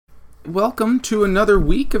welcome to another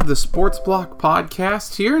week of the Sports Block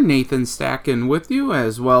Podcast here. Nathan Stacken with you,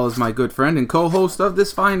 as well as my good friend and co-host of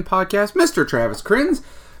this fine podcast, Mr. Travis Crins.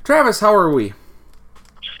 Travis, how are we?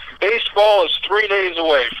 Baseball is 3 days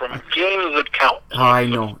away from games that count. I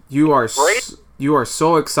know. You are Great. You are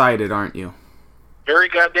so excited, aren't you? Very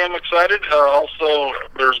goddamn excited. Also,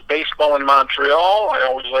 there's baseball in Montreal. I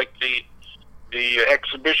always like the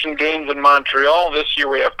exhibition games in Montreal. This year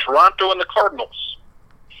we have Toronto and the Cardinals.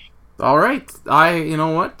 All right. You know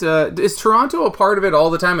what? Is Toronto a part of it all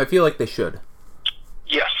the time? I feel like they should.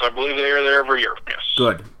 Yes, I believe they are there every year. Yes.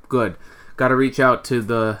 Good. Got to reach out to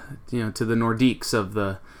the Nordiques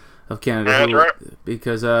of Canada. That's right.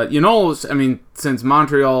 Because since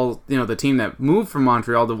Montreal, the team that moved from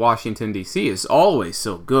Montreal to Washington D.C. is always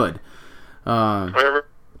so good. Yes.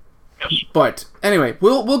 But anyway,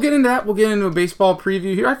 we'll get into that. We'll get into a baseball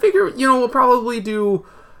preview here. I figure we'll probably do.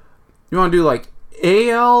 You want to do like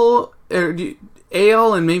AL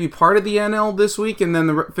and maybe part of the NL this week, and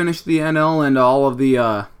then finish the NL and all of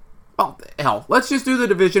the. Let's just do the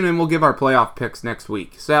division and we'll give our playoff picks next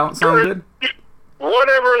week. Sound good?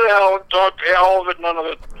 Whatever the hell, talk all of it, none of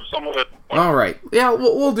it, some of it. All right. Yeah,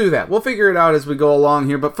 we'll do that. We'll figure it out as we go along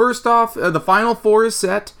here. But first off, the Final Four is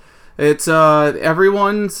set. It's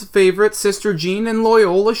everyone's favorite, Sister Jean and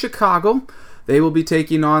Loyola-Chicago. They will be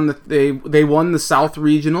taking on they won the South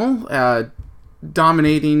Regional,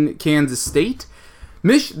 dominating Kansas State.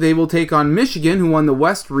 They will take on Michigan, who won the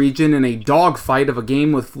West Region in a dogfight of a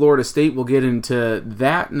game with Florida State. We'll get into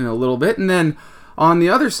that in a little bit. And then on the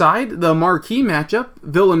other side, the marquee matchup,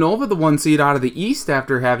 Villanova, the 1 seed out of the East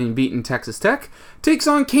after having beaten Texas Tech, takes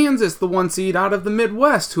on Kansas, the 1 seed out of the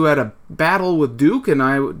Midwest, who had a battle with Duke, and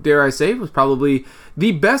I say was probably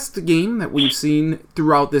the best game that we've seen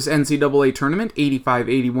throughout this NCAA tournament,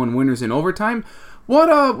 85-81 winners in overtime.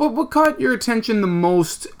 What caught your attention the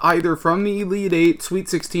most, either from the Elite Eight, Sweet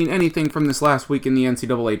 16, anything from this last week in the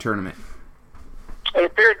NCAA tournament? It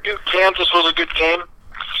appeared Duke-Kansas was a good game.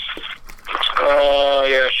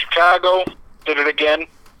 Chicago did it again.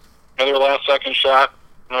 Another last-second shot,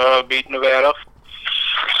 beat Nevada.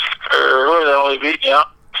 Who the hell they beat? Yeah.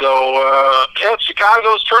 So, it's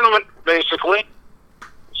Chicago's tournament, basically.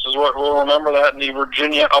 This is what we'll remember that in the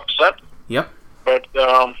Virginia upset. Yep. But,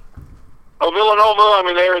 Villanova,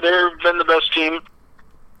 they've been the best team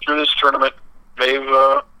through this tournament. They've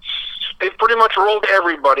pretty much rolled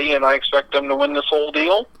everybody, and I expect them to win this whole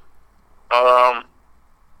deal.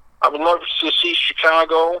 I would love to see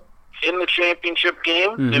Chicago in the championship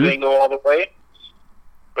game if they go all the way.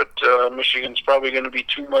 But Michigan's probably going to be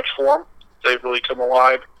too much for them. They've really come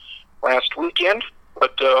alive last weekend.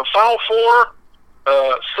 But Final Four,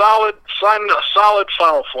 solid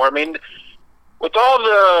Final Four. With all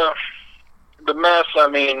the mess,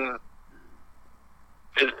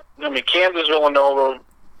 Kansas, Villanova,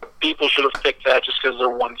 people should have picked that just because they're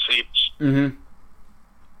 1 seeds. Mm-hmm.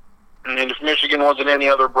 And if Michigan wasn't any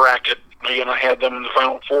other bracket, you're going to have them in the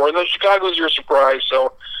Final Four. And then Chicago's your surprise.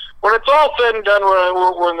 So when it's all said and done,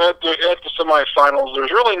 we're at the semifinals, there's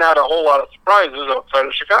really not a whole lot of surprises outside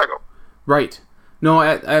of Chicago. Right. No,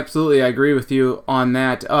 absolutely. I agree with you on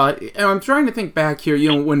that. And I'm trying to think back here.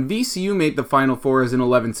 When VCU made the Final Four as an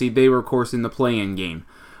 11 seed, they were, of course, in the play-in game.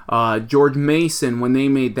 George Mason, when they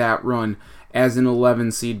made that run as an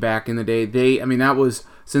 11 seed back in the day, that was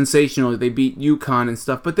sensational. They beat UConn and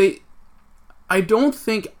stuff. But I don't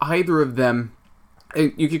think either of them,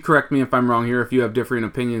 you could correct me if I'm wrong here, if you have differing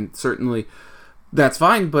opinion, certainly that's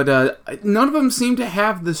fine. But none of them seem to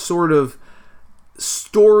have this sort of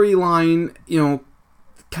storyline,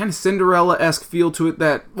 kind of Cinderella-esque feel to it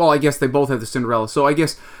that, I guess they both have the Cinderella, so I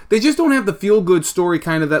guess they just don't have the feel-good story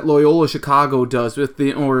kind of that Loyola-Chicago does with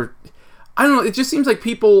I don't know, it just seems like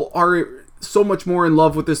people are so much more in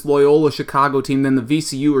love with this Loyola-Chicago team than the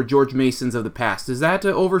VCU or George Masons of the past. Is that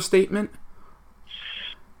an overstatement?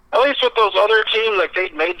 At least with those other teams,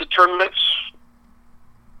 they'd made the tournaments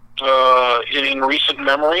in recent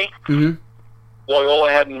memory. Mm-hmm.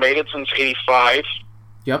 Loyola hadn't made it since 85.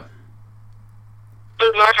 Yep.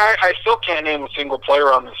 I still can't name a single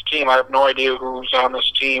player on this team. I have no idea who's on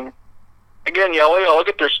this team. Again, look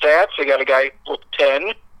at their stats. They got a guy with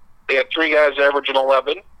 10. They got 3 guys averaging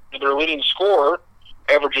 11. Their leading scorer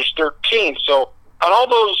averages 13. So on all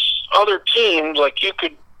those other teams, you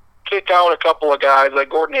could pick out a couple of guys, like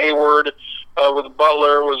Gordon Hayward with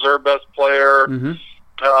Butler was their best player. Mm-hmm.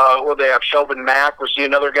 They have Sheldon Mack, was he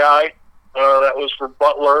another guy that was for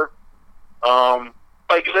Butler.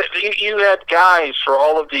 You had guys for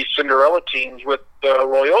all of these Cinderella teams. With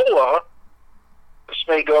Loyola, this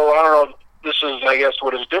may go, I don't know, this is, I guess,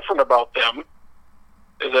 what is different about them.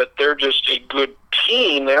 is that they're just a good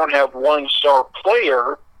team. They don't have one star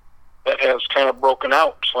player that has kind of broken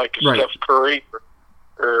out, like Right. Steph Curry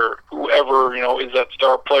or whoever, is that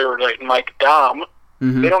star player, like Mike Dom.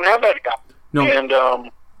 Mm-hmm. They don't have that guy. No. And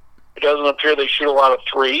it doesn't appear they shoot a lot of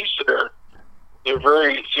threes. They're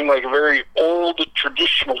seem like a very old,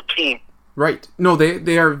 traditional team. Right. No,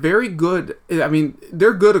 they are very good. I mean,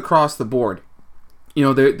 they're good across the board.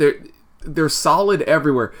 They're solid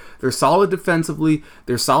everywhere. They're solid defensively.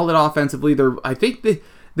 They're solid offensively.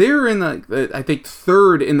 They're in the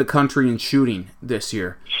third in the country in shooting this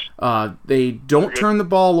year. They don't turn the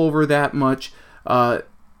ball over that much.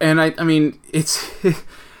 And I mean, it's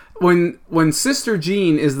when Sister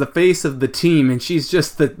Jean is the face of the team and she's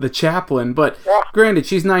just the chaplain. But granted,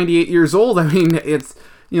 she's 98 years old. I mean, it's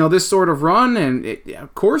this sort of run, and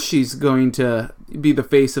of course she's going to be the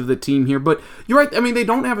face of the team here. But you're right. I mean, they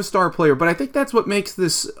don't have a star player, but I think that's what makes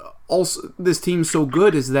this team so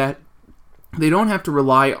good, is that they don't have to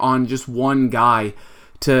rely on just one guy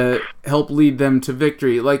to help lead them to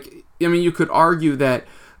victory. Like, I mean, you could argue that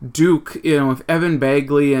Duke, if Evan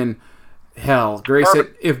Bagley and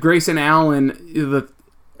if Grayson Allen,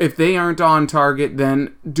 if they aren't on target,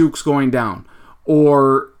 then Duke's going down.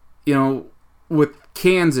 Or, with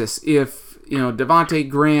Kansas, if Devontae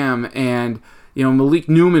Graham and Malik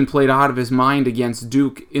Newman played out of his mind against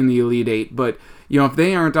Duke in the Elite Eight, but if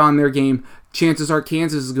they aren't on their game, chances are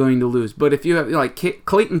Kansas is going to lose. But if you have like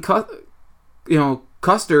Clayton,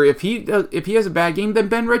 Custer, if he has a bad game, then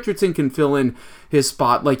Ben Richardson can fill in his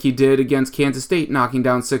spot like he did against Kansas State, knocking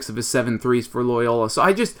down 6 of his 7 threes for Loyola. So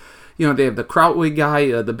I just, they have the Krautwig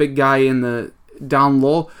guy, the big guy in the down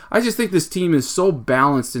low. I just think this team is so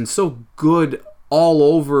balanced and so good all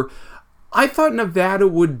over. I thought Nevada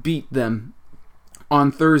would beat them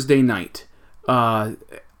on Thursday night. I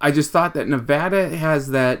just thought that Nevada has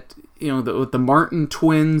that, with the Martin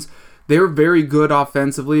twins, they're very good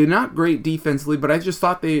offensively, not great defensively, but I just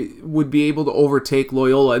thought they would be able to overtake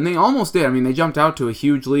Loyola, and they almost did. I mean, they jumped out to a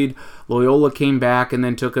huge lead. Loyola came back and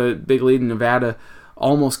then took a big lead, and Nevada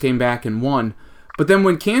almost came back and won. But then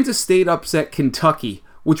when Kansas State upset Kentucky,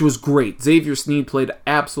 which was great, Xavier Sneed played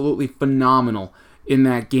absolutely phenomenal in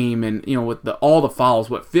that game, and with all the fouls,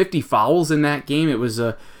 50 fouls in that game, it was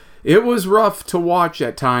rough to watch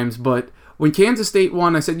at times. But when Kansas State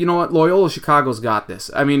won, I said, you know what, Loyola-Chicago's got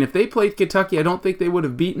this. I mean, if they played Kentucky, I don't think they would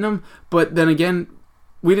have beaten them. But then again,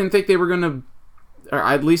 we didn't think they were going to, or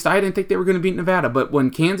at least I didn't think they were going to beat Nevada. But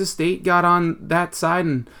when Kansas State got on that side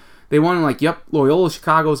and they won, like, yep,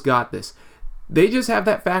 Loyola-Chicago's got this. They just have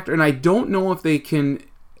that factor, and I don't know if they can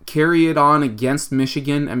carry it on against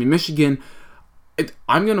Michigan. I mean, Michigan,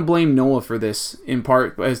 I'm going to blame Noah for this in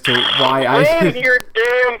part as to why Blame your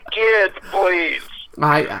damn kid, please.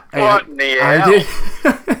 I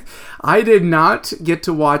did not get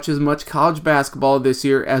to watch as much college basketball this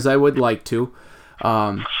year as I would like to,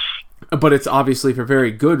 but it's obviously for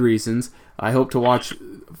very good reasons. I hope to watch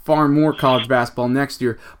far more college basketball next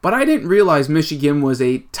year, but I didn't realize Michigan was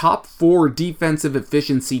a top 4 defensive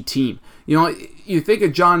efficiency team. You think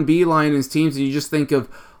of John Beilein and his teams, and you just think of,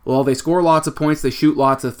 well, they score lots of points, they shoot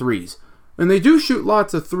lots of threes. And they do shoot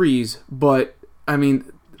lots of threes, but, I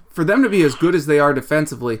mean, for them to be as good as they are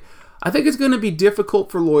defensively, I think it's going to be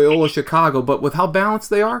difficult for Loyola-Chicago, but with how balanced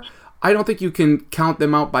they are, I don't think you can count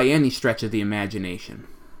them out by any stretch of the imagination.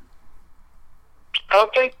 I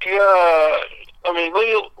think,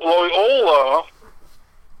 Loyola,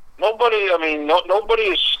 nobody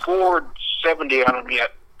has scored 70 on them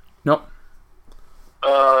yet. Nope.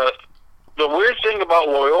 The weird thing about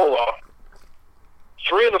Loyola,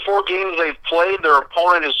 3 of the 4 games they've played, their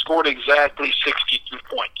opponent has scored exactly 62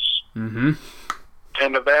 points. Mm-hmm.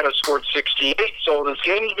 And Nevada scored 68. So this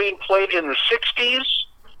game's being played in the 60s.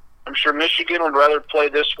 I'm sure Michigan would rather play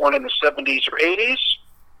this one in the 70s or 80s.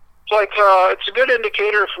 It's like, it's a good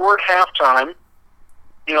indicator if we're at halftime,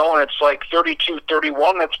 and it's like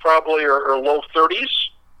 32-31, that's probably, or low 30s.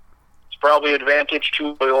 It's probably advantage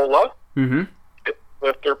to Loyola. Mm-hmm.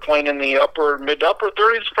 If they're playing in the mid-upper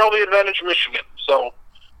 30s, it's probably advantage Michigan. So,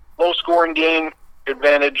 low-scoring game,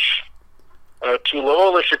 advantage to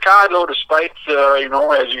Loyola-Chicago, despite,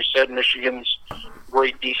 as you said, Michigan's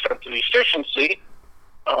great defensive efficiency.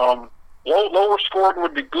 Lower scoring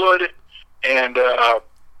would be good. And,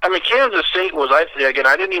 Kansas State was, I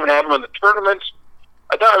didn't even have them in the tournament.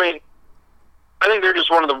 I think they're just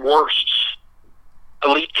one of the worst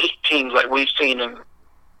Elite Eight teams that we've seen in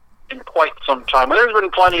quite some time. And there's been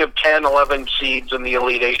plenty of 10, 11 seeds in the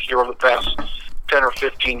Elite Eight here over the past 10 or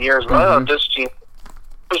 15 years. But I thought this team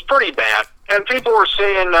was pretty bad. And people were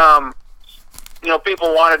saying,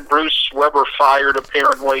 people wanted Bruce Weber fired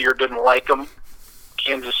apparently, or didn't like him.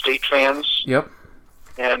 Kansas State fans. Yep.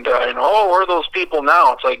 And, where are those people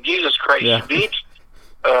now? It's like, Jesus Christ, yeah. You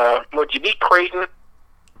beat Creighton,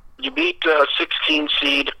 you beat 16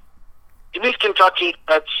 seed, you beat Kentucky,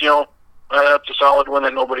 that's a solid one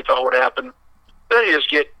that nobody thought would happen. Then you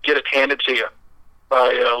just get it handed to you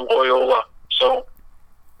by Loyola. So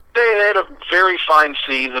they had a very fine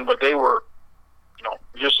season, but they were,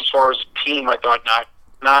 just as far as a team, I thought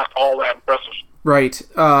not all that impressive. Right.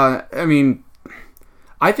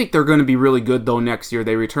 I think they're going to be really good, though, next year.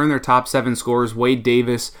 They return their top 7 scorers. Wade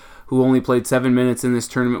Davis, who only played 7 minutes in this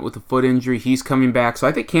tournament with a foot injury, he's coming back. So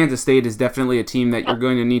I think Kansas State is definitely a team that you're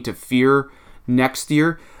going to need to fear next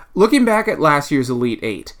year. Looking back at last year's Elite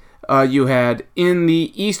Eight, you had in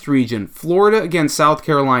the East region, Florida against South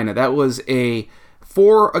Carolina. That was a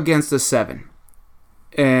 4 against a 7.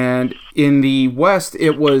 And in the West,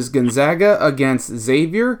 it was Gonzaga against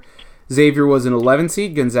Xavier. Xavier was an 11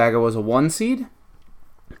 seed. Gonzaga was a 1 seed.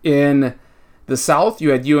 In the South, you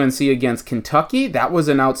had UNC against Kentucky. That was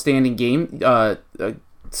an outstanding game.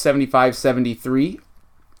 75-73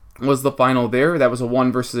 was the final there. That was a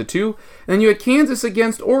 1 versus a 2. And then you had Kansas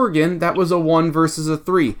against Oregon. That was a 1 versus a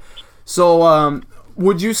 3. So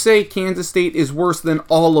would you say Kansas State is worse than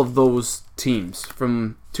all of those teams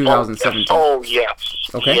from 2017? Oh, yes.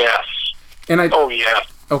 Okay. Yes. Oh, yes.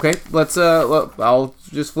 Okay, let's. I'll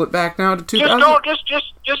just flip back now to 2000.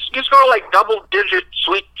 Just go like double-digit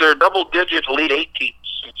sweep or double-digit Elite Eight teams.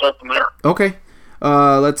 Start from there. Okay.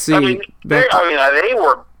 Let's see. They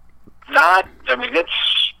were not. They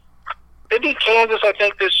beat Kansas. I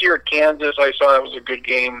think this year at Kansas, I saw that was a good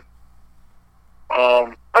game.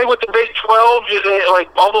 With the Big 12,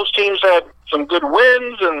 all those teams had some good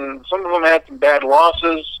wins, and some of them had some bad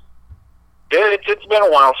losses. It's been a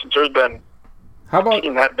while since there's been. How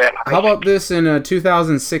about this in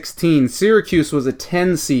 2016? Syracuse was a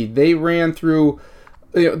 10 seed. They ran through.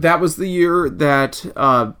 That was the year that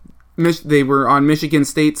they were on Michigan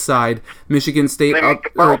State's side. Michigan State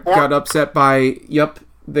got upset by.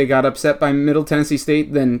 They got upset by Middle Tennessee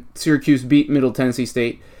State. Then Syracuse beat Middle Tennessee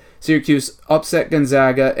State. Syracuse upset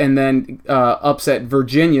Gonzaga and then upset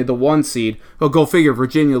Virginia, the 1 seed. Oh, go figure,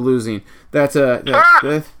 Virginia losing. That's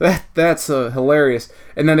hilarious.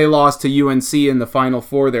 And then they lost to UNC in the Final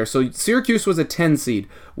Four there. So Syracuse was a 10 seed.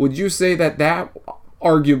 Would you say that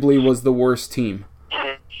arguably was the worst team?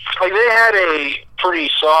 They had a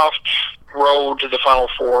pretty soft road to the Final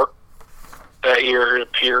Four that year, it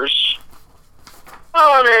appears.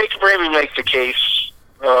 You could maybe make the case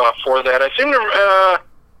for that.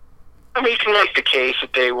 You can make the case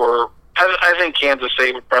that they were. I think Kansas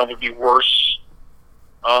State would probably be worse.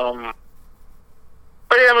 But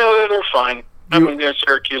they're fine.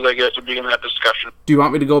 Syracuse, I guess, would be in that discussion. Do you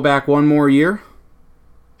want me to go back one more year?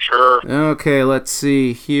 Sure. Okay, let's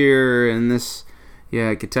see here. In this,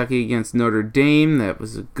 Kentucky against Notre Dame. That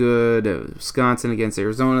was a good. Wisconsin against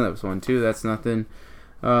Arizona. That was 1-2. That's nothing.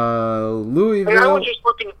 Louisville.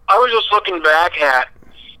 I was just looking back at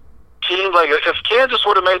teams if Kansas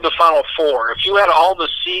would have made the Final Four, if you had all the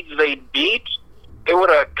seeds they beat, it would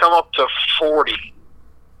have come up to 40.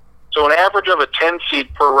 So an average of a 10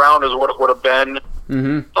 seed per round is what it would have been.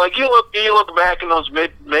 Mm-hmm. You look back in those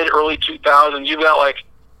mid early 2000s, you got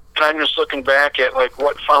and I'm just looking back at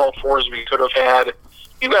what Final Fours we could have had.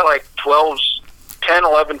 You got 10,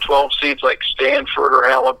 11, 12 seeds like Stanford or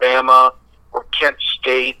Alabama or Kent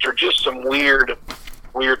State or just some weird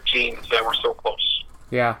teams that were so close.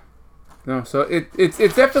 Yeah. No, so it's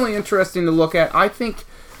definitely interesting to look at. I think,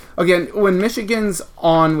 again, when Michigan's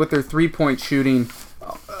on with their 3-point shooting,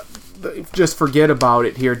 just forget about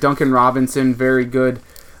it here. Duncan Robinson, very good.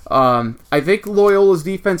 I think Loyola's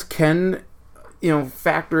defense can,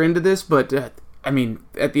 factor into this, but, at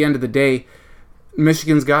the end of the day,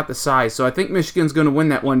 Michigan's got the size, so I think Michigan's going to win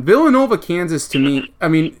that one. Villanova, Kansas, to me,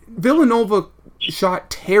 Villanova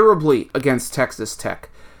shot terribly against Texas Tech.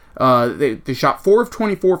 They shot 4 of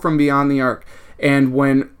 24 from beyond the arc, and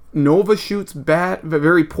when Nova shoots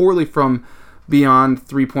very poorly from beyond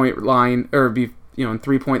 3-point line or in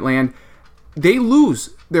 3-point land, they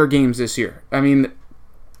lose their games this year.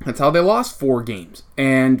 That's how they lost 4 games,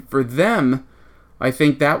 and for them, I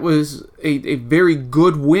think that was a very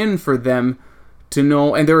good win for them to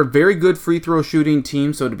know, and they're a very good free throw shooting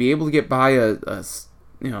team. So to be able to get by a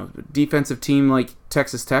defensive team like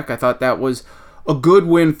Texas Tech, I thought that was a good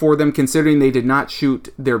win for them, considering they did not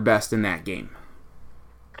shoot their best in that game.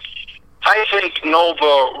 I think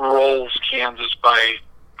Nova rolls Kansas by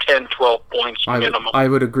 10, 12 points minimum. I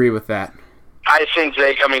would agree with that. I think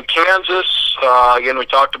Kansas, again, we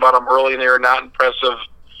talked about them early, and they were not impressive.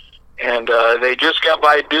 And they just got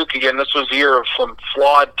by Duke again. This was the year of some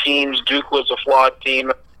flawed teams. Duke was a flawed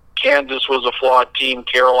team. Kansas was a flawed team.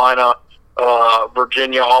 Carolina,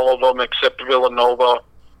 Virginia, all of them except Villanova.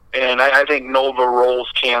 And I think Nova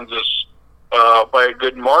rolls Kansas by a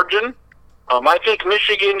good margin. I think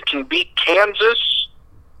Michigan can beat Kansas.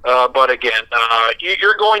 But again,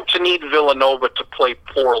 you're going to need Villanova to play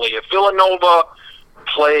poorly. If Villanova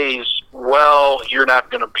plays well, you're not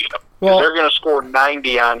going to beat them. Well, they're going to score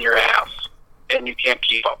 90 on your ass, and you can't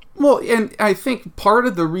keep up. Well, and I think part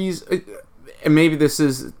of the reason, and maybe this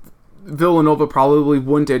is, Villanova probably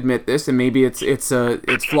wouldn't admit this, and maybe it's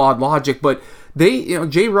flawed logic, but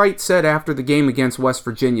Jay Wright said after the game against West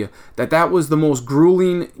Virginia that was the most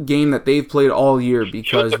grueling game that they've played all year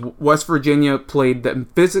because West Virginia played them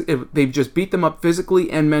they've just beat them up physically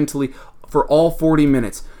and mentally for all 40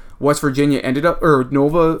 minutes. West Virginia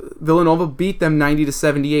Villanova beat them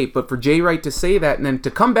 90-78, but for Jay Wright to say that and then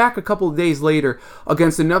to come back a couple of days later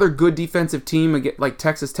against another good defensive team like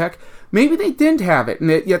Texas Tech, maybe they didn't have it,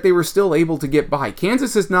 and yet they were still able to get by.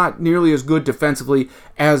 Kansas is not nearly as good defensively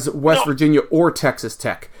as West Virginia or Texas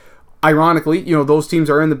Tech. Ironically, those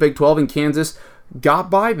teams are in the Big 12, and Kansas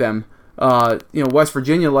got by them. West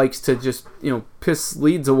Virginia likes to just, piss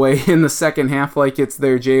leads away in the second half like it's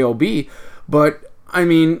their job. But, I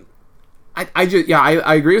mean, I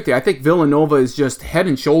agree with you. I think Villanova is just head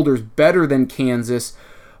and shoulders better than Kansas.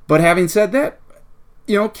 But having said that,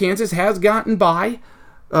 Kansas has gotten by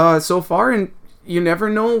so far, and you never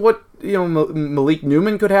know what, Malik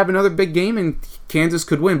Newman could have another big game and Kansas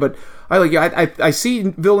could win. But I see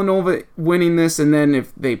Villanova winning this, and then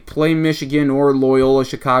if they play Michigan or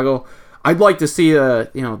Loyola-Chicago, I'd like to see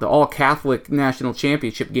the all-Catholic national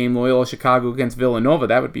championship game, Loyola-Chicago against Villanova.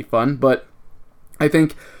 That would be fun. But I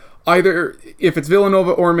think either if it's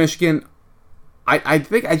Villanova or Michigan, I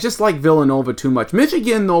think I just like Villanova too much.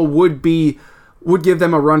 Michigan, though, would give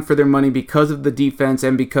them a run for their money because of the defense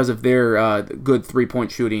and because of their good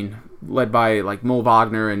three-point shooting, led by like Mo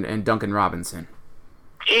Wagner and Duncan Robinson.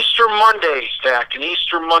 Easter Monday, Stacken.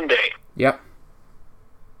 Easter Monday. Yep.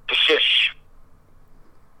 The fish.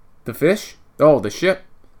 The fish? Oh, the ship.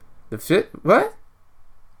 The fit? What?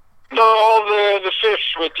 No, all the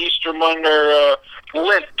fish with Easter Monday,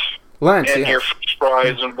 Lent, and your fish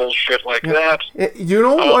fries and bullshit like that. You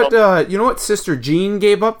know what Sister Jean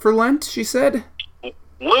gave up for Lent? She said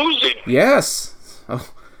losing. Yes. Oh,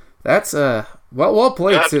 that's well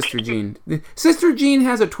played, Sister Jean. Sister Jean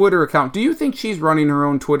has a Twitter account. Do you think she's running her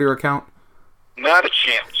own Twitter account? Not a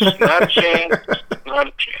chance. Not a chance. Not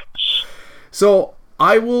a chance. So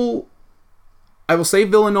I will say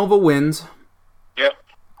Villanova wins. Yep.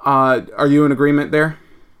 Are you in agreement there?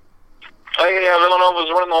 Yeah, Villanova's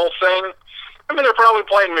winning the whole thing. I mean, they're probably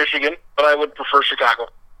playing Michigan, but I would prefer Chicago.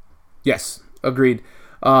 Yes, agreed.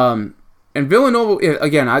 And Villanova,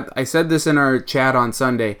 again, I said this in our chat on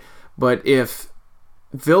Sunday, but if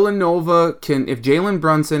Villanova if Jalen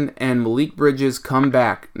Brunson and Malik Bridges come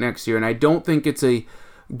back next year, and I don't think it's a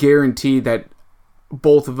guarantee that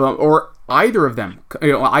both of them, or either of them, or,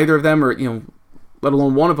 let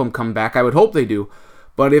alone one of them come back, I would hope they do.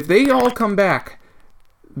 But if they all come back,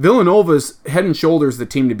 Villanova's head and shoulders the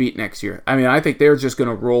team to beat next year. I mean, I think they're just going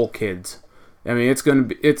to roll kids. I mean, it's going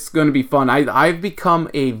to be fun. I've become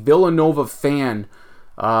a Villanova fan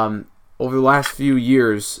over the last few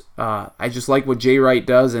years. I just like what Jay Wright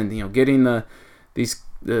does, and getting these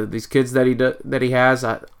kids that he has.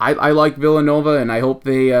 I like Villanova, and I hope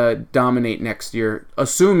they dominate next year,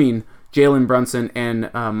 assuming Jalen Brunson and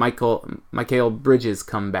Mikal Bridges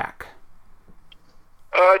come back.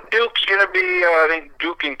 Duke's going to be, I think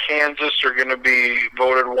Duke and Kansas are going to be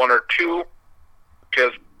voted 1 or 2,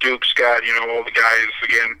 because Duke's got, all the guys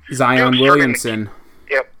again. Zion Williamson.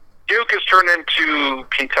 Yep. Duke has turned into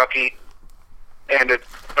Kentucky, and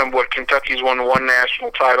Kentucky's won one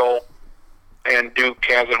national title, and Duke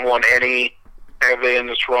hasn't won any, have they, in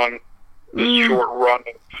this short run.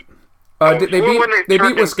 They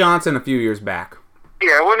beat Wisconsin a few years back.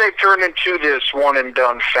 Yeah, when they turned into this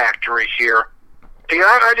one-and-done factory here. This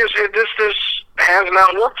has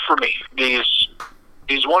not worked for me. These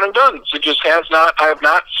one and dones. It just has not. I have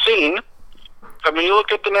not seen. I mean, you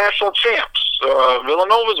look at the national champs.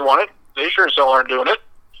 Villanova's won it. They sure as hell aren't doing it.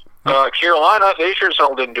 Carolina, they sure as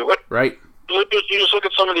hell didn't do it. Right. You just look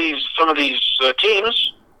at some of these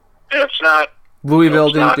teams. It's not.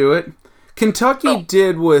 Louisville didn't do it. Kentucky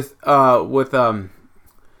did with Anthony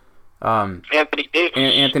Davis.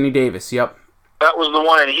 Anthony Davis. Yep. That was the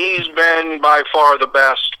one, and he's been by far the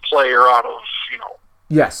best player out of,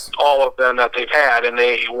 yes, all of them that they've had, and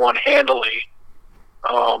they won handily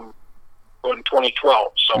in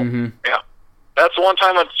 2012. So, yeah. That's the one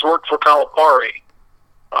time it's worked for Calipari.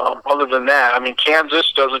 Other than that, I mean,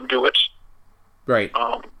 Kansas doesn't do it. Right.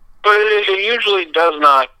 But it usually does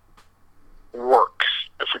not work.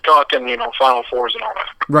 If we're talking, Final Fours and all that.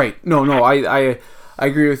 Right. No, I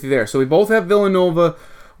agree with you there. So we both have Villanova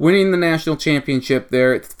winning the national championship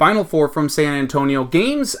there. It's Final Four from San Antonio.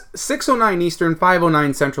 Games 6:09 Eastern,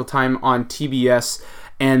 5:09 Central Time on TBS,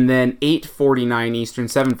 and then 8:49 Eastern,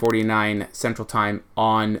 7:49 Central Time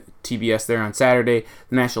on TBS there on Saturday.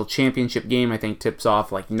 The national championship game, I think, tips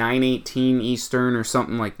off like 9:18 Eastern or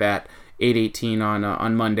something like that. 8:18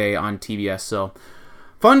 on Monday on TBS. So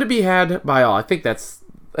fun to be had by all. I think that's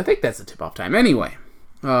the tip-off time. Anyway.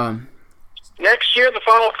 Next year, the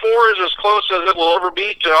Final Four is as close as it will ever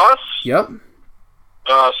be to us. Yep.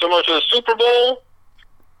 Similar to the Super Bowl.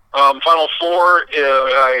 Final Four,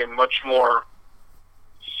 I'm much more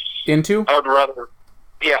into. I would rather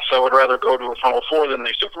go to a Final Four than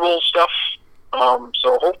the Super Bowl stuff.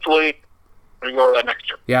 So hopefully we can go to that next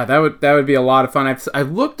year. Yeah, that would be a lot of fun.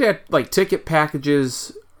 I've looked at like ticket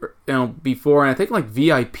packages, before, and I think like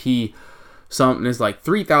VIP something is like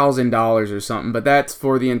 $3,000 or something, but that's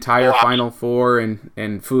for the entire Final Four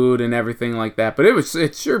and food and everything like that. But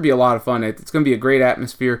it sure be a lot of fun. It's going to be a great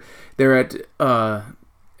atmosphere there at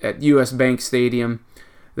US Bank Stadium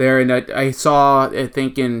there, and I saw, I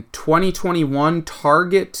think in 2021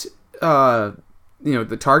 Target,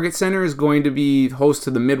 the Target Center is going to be host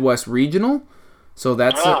to the Midwest Regional, so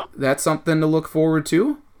that's something to look forward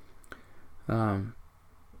to.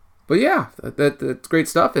 But yeah, that's great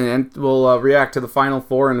stuff, and we'll react to the Final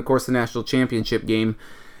Four and, of course, the National Championship game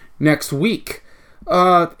next week.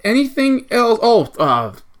 Anything else?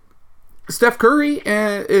 Steph Curry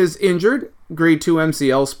is injured, grade 2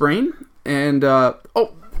 MCL sprain, and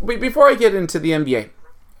before I get into the NBA,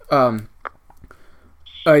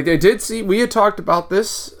 I did see, we had talked about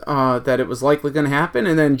this, that it was likely going to happen,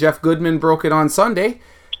 and then Jeff Goodman broke it on Sunday.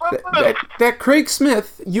 That Craig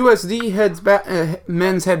Smith, USD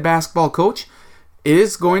men's head basketball coach,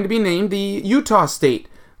 is going to be named the Utah State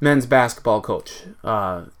men's basketball coach.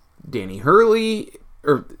 Danny Hurley,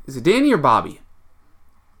 or is it Danny or Bobby?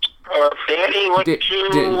 Danny went to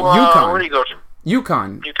UConn. Where did he go to?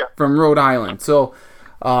 UConn from Rhode Island. So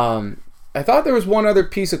I thought there was one other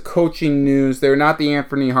piece of coaching news. They're not the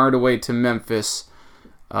Anthony Hardaway to Memphis.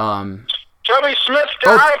 Tubby Smith to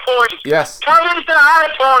High Point. Yes. Tubby to High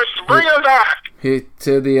Point. Bring him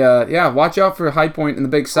back. Watch out for High Point in the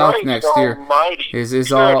Big South next year. Almighty.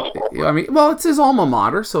 Is all. I mean, well, it's his alma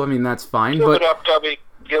mater, so I mean that's fine. Give it up, Tubby.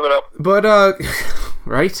 Give it up. But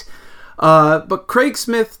right. But Craig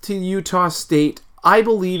Smith to Utah State. I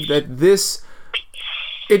believe that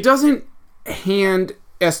it doesn't hand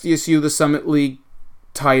SDSU the Summit League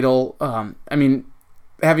title. I mean,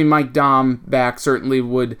 having Mike Dahm back certainly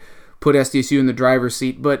would put SDSU in the driver's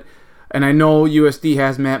seat, and I know USD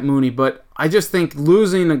has Matt Mooney, but I just think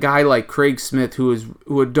losing a guy like Craig Smith, who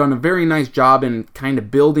had done a very nice job in kind of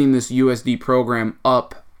building this USD program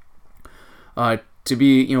up to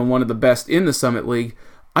be one of the best in the Summit League,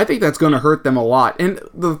 I think that's going to hurt them a lot. And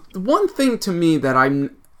the one thing to me that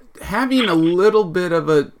I'm having a little bit of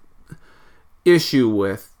a issue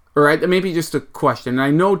with, or maybe just a question, and I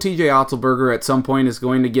know TJ Otzelberger at some point is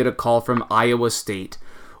going to get a call from Iowa State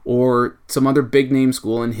or some other big name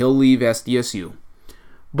school, and he'll leave SDSU.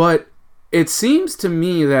 But it seems to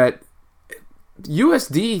me that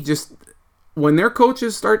USD just, when their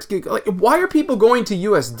coaches start to get, like, why are people going to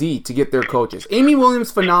USD to get their coaches? Amy Williams,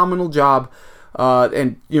 phenomenal job,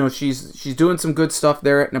 and she's doing some good stuff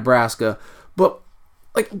there at Nebraska. But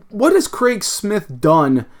like, what has Craig Smith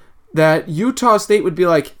done that Utah State would be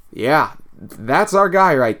like, yeah, that's our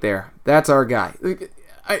guy right there. That's our guy.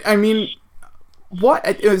 I mean, what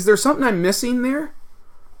is there something I'm missing there?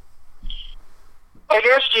 I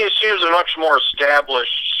guess DSUs are much more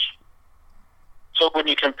established. So when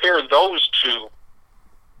you compare those two,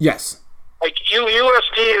 yes, like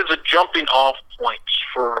USD is a jumping off point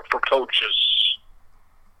for coaches,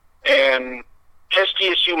 and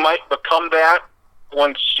SDSU might become that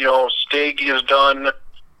once Stig is done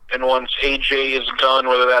and once AJ is done,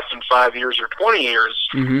 whether that's in 5 years or 20 years.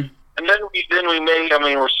 Mm-hmm. And then we may, I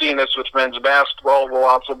mean, we're seeing this with men's basketball. Will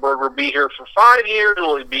Otzelberger be here for 5 years?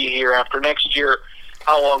 Will he be here after next year?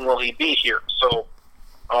 How long will he be here? So,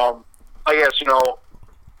 I guess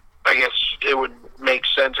it would make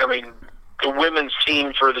sense. I mean, the women's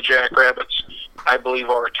team for the Jackrabbits, I believe,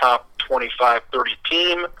 are a top 25, 30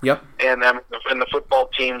 team. Yep. And the football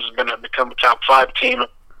team's become a top 5 team.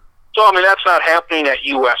 So, I mean, that's not happening at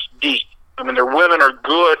USD. I mean, their women are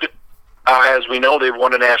good. As we know, they've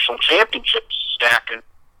won a national championship, Stacken.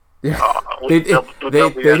 Yeah. They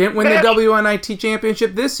didn't win the WNIT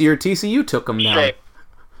championship this year. TCU took them down. Shame.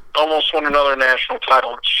 Almost won another national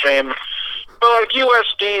title. Shame. But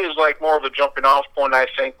USD is more of a jumping off point, I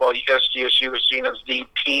think, while SDSU is seen as the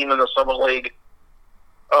team in the Summit League.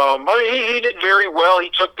 He did very well. He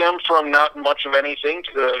took them from not much of anything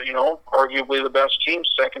to arguably the best team,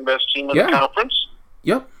 second best team in the conference.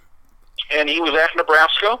 Yep. And he was at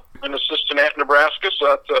Nebraska, an assistant at Nebraska, so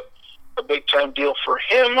that's a big time deal for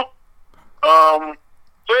him. So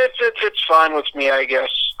it's fine with me, I guess.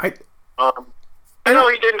 I know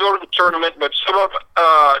he didn't go to the tournament, but some of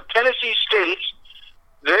Tennessee State,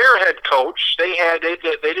 their head coach, they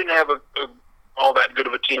didn't have all that good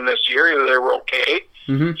of a team this year. They were okay.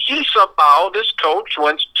 Mm-hmm. This coach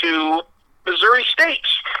went to Missouri State.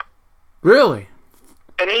 Really?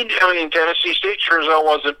 And Tennessee State sure as hell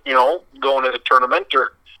wasn't, going to the tournament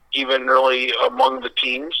or even really among the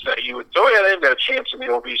teams that you would say, they've got a chance in the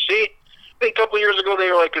OVC. I think a couple of years ago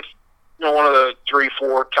they were one of the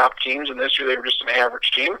 3-4 top teams, and this year they were just an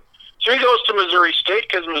average team. So he goes to Missouri State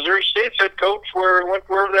because Missouri State's head coach went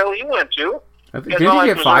wherever the hell he went to. Did he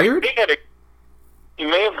get fired? He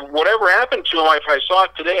may have, whatever happened to him, if I saw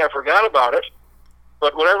it today, I forgot about it.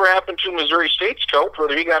 But whatever happened to Missouri State's coach,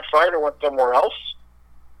 whether he got fired or went somewhere else,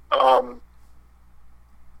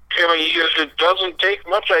 it doesn't take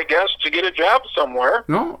much, I guess, to get a job somewhere.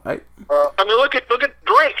 No, look at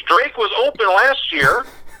Drake. Drake was open last year,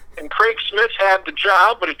 and Craig Smith had the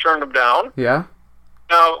job, but he turned him down. Yeah.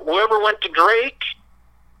 Now, whoever went to Drake,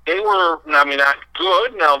 they were, not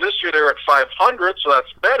good. Now, this year they're at 500, so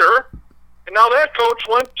that's better. And now that coach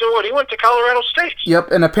went to Colorado State.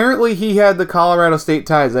 Yep, and apparently he had the Colorado State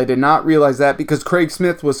ties. I did not realize that because Craig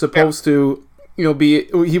Smith was supposed to,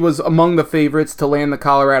 he was among the favorites to land the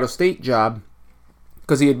Colorado State job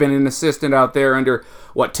because he had been an assistant out there under,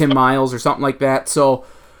 Tim Miles or something like that. So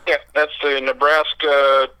yeah, that's the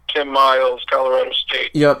Nebraska, Tim Miles, Colorado State.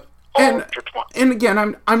 Yep. And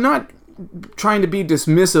again, I'm not trying to be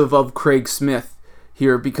dismissive of Craig Smith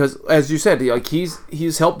here because, as you said,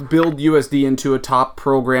 he's helped build USD into a top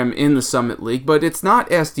program in the Summit League, but it's not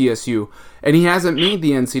SDSU, and he hasn't made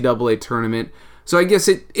the NCAA tournament. So I guess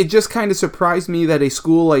it just kind of surprised me that a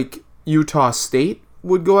school like Utah State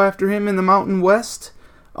would go after him in the Mountain West.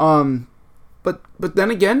 But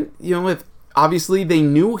then again, if obviously they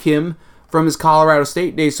knew him from his Colorado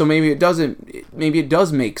State days, so maybe it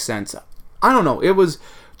does make sense. I don't know. It was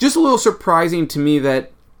just a little surprising to me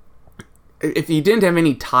that if he didn't have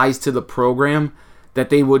any ties to the program, that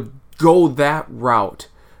they would go that route.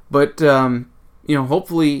 But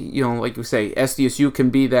hopefully, like you say, SDSU can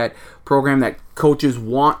be that program that coaches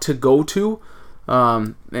want to go to,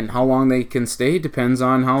 and how long they can stay depends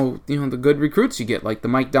on how the good recruits you get, like the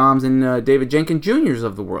Mike Doms and David Jenkins Jr.'s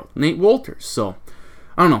of the world, Nate Wolters. So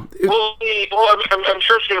I don't know. I'm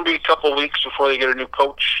sure it's going to be a couple of weeks before they get a new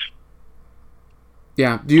coach.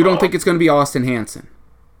 Yeah. You don't think it's going to be Austin Hansen?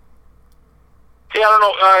 Yeah, I don't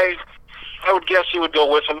know. I would guess he would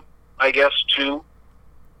go with him. I guess two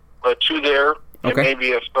there. Okay. And maybe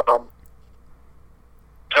if I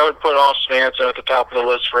would put Austin Hansen at the top of the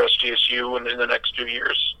list for SDSU in the next 2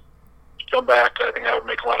 years. To come back, I think that would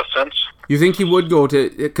make a lot of sense. You think he would go to,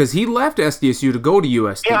 because he left SDSU to go to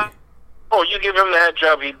USD? Yeah. Oh, you give him that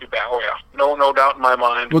job, he'd be back. Oh yeah, no doubt in my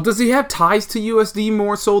mind. Well, does he have ties to USD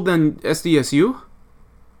more so than SDSU?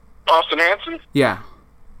 Austin Hansen? Yeah.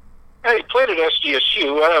 Yeah, he played at SDSU.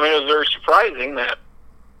 It was very surprising that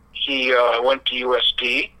he went to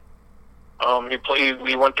USD.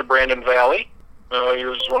 He went to Brandon Valley. He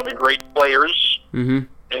was one of the great players in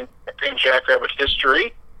Jackrabbit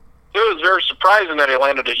history. It was very surprising that he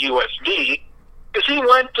landed at USD because he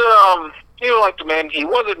went. He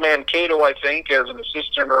was at Mankato, I think, as an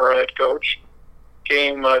assistant or a head coach.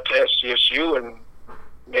 Came to SDSU, and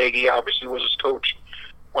Nagy obviously was his coach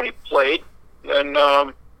when he played. And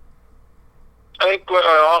I think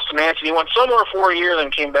Austin Hansen, he went somewhere for a year, then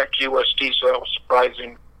came back to USD, so that was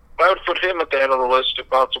surprising. I would put him at the head of the list if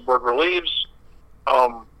Otzelberger leaves.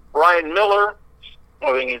 Ryan Miller,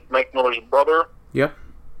 I think he's Mike Miller's brother. Yep.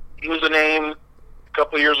 He was a name a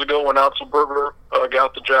couple of years ago when Otzelberger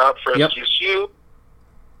got the job for SDSU.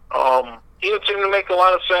 He would seem to make a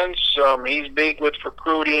lot of sense. He's big with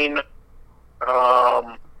recruiting.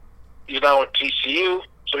 He's now at TCU,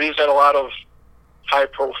 so he's had a lot of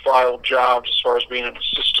high-profile jobs as far as being an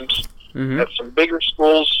assistant at some bigger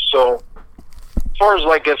schools. So as far as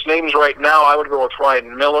names right now, I would go with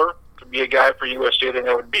Ryan Miller to be a guy for USD. I think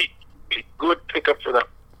that would be a good pickup for them.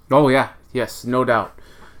 Oh yeah, yes, no doubt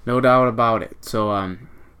about it. So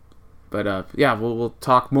But yeah, we'll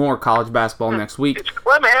talk more college basketball next week. Is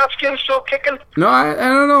Clem Haskins still kicking? No, I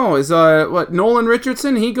don't know. Is Nolan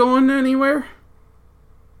Richardson, he going anywhere?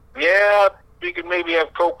 Yeah, we could maybe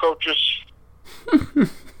have co-coaches.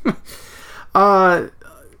 Leonard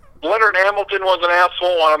Hamilton was an asshole.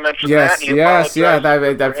 I want to mention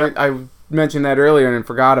that. I mentioned that earlier and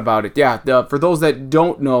forgot about it. Yeah, for those that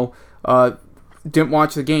don't know, didn't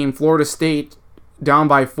watch the game, Florida State down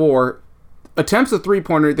by 4. Attempts a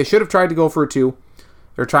three-pointer. They should have tried to go for a 2.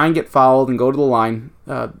 They're trying to get fouled and go to the line,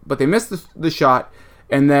 but they missed the shot.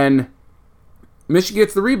 And then Michigan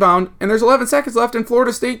gets the rebound, and there's 11 seconds left, and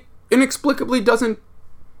Florida State inexplicably doesn't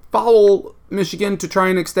foul Michigan to try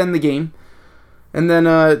and extend the game. And then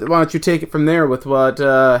why don't you take it from there with what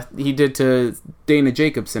he did to Dana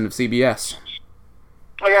Jacobson of CBS?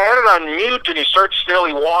 Like, I had it on mute, and he starts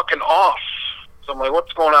nearly walking off. So I'm like,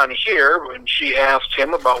 what's going on here? And she asked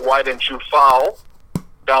him about why didn't you foul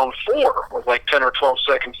down 4 with like 10 or 12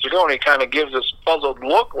 seconds to go, and he kind of gives this puzzled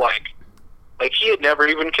look like he had never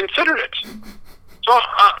even considered it. So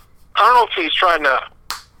I don't know if he's trying to,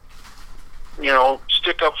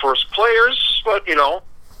 stick up for his players, but,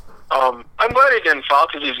 I'm glad he didn't foul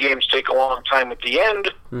because these games take a long time at the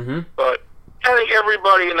end. Mm-hmm. But I think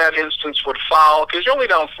everybody in that instance would foul because you're only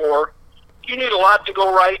down 4. You need a lot to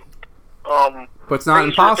go right. But it's not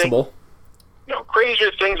impossible.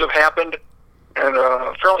 Crazier things have happened, and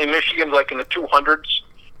apparently Michigan's like in the 200s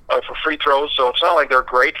for free throws, so it's not like they're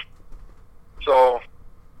great. So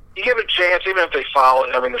you give it a chance, even if they foul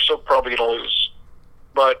it. I mean, they're still probably going to lose.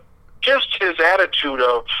 But just his attitude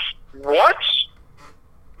of, what?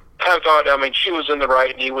 I thought, she was in the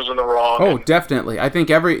right and he was in the wrong. Oh, definitely. I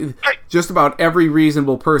think just about every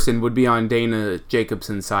reasonable person would be on Dana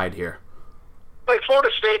Jacobson's side here. Like Florida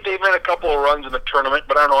State, they've had a couple of runs in the tournament,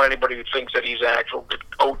 but I don't know anybody who thinks that he's an actual good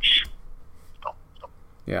coach.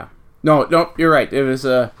 Yeah. No, you're right. It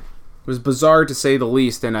was bizarre to say the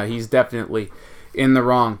least, and he's definitely in the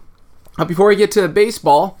wrong. Before we get to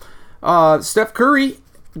baseball, Steph Curry,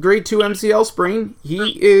 grade 2 MCL sprain,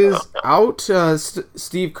 he is out.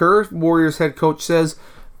 Steve Kerr, Warriors head coach, says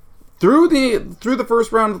through the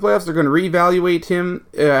first round of the playoffs, they're going to reevaluate him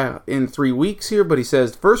in 3 weeks here, but he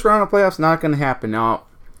says first round of playoffs not going to happen. Now,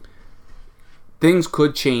 things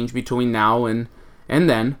could change between now and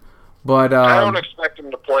then, but I don't expect him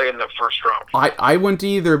to play in the first round. I wouldn't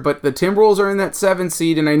either, but the Timberwolves are in that 7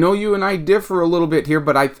 seed, and I know you and I differ a little bit here,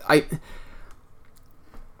 but I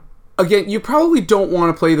again, you probably don't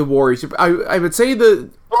want to play the Warriors. I would say Well,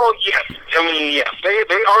 yes. Yes.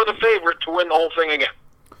 They are the favorite to win the whole thing again.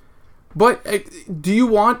 But do you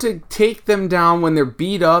want to take them down when they're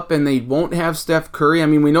beat up and they won't have Steph Curry? I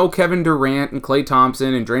mean, we know Kevin Durant and Klay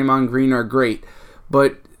Thompson and Draymond Green are great,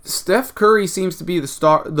 but Steph Curry seems to be the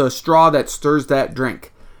straw that stirs that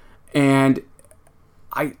drink. And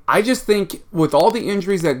I just think with all the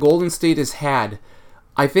injuries that Golden State has had,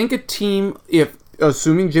 I think a team,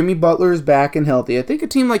 assuming Jimmy Butler is back and healthy, I think a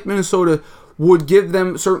team like Minnesota would give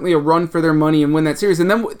them certainly a run for their money and win that series.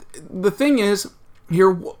 And then the thing is,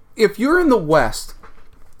 here, if you're in the West,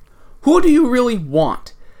 who do you really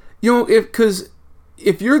want? Because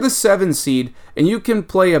if you're the 7 seed and you can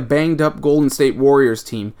play a banged-up Golden State Warriors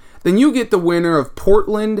team, then you get the winner of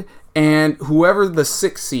Portland and whoever the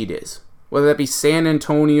 6 seed is, whether that be San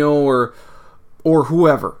Antonio or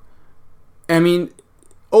whoever. I mean,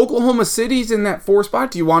 Oklahoma City's in that 4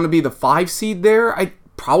 spot. Do you want to be the 5 seed there?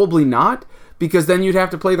 Probably not, because then you'd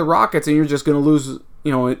have to play the Rockets and you're just going to lose,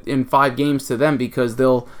 in 5 games to them because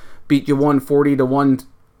they'll beat you 140 to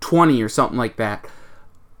 120 or something like that.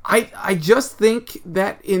 I just think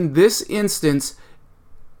that in this instance,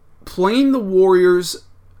 playing the Warriors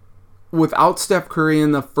without Steph Curry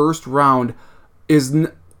in the first round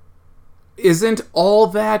isn't all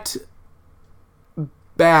that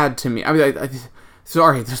bad to me. I mean,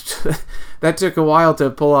 sorry, that took a while to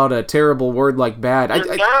pull out a terrible word like bad. Where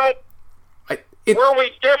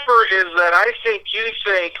we differ is that I think you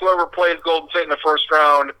think whoever plays Golden State in the first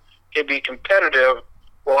round can be competitive.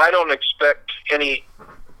 Well, I don't expect any.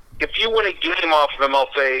 If you win a game off of them, I'll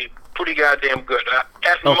say pretty goddamn good.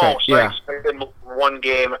 At most, yeah. I expect them to lose 1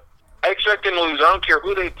 game. I expect them to lose. I don't care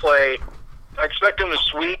who they play. I expect them to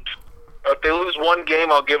sweep. If they lose 1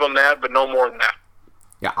 game, I'll give them that, but no more than that.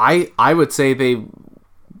 Yeah, I would say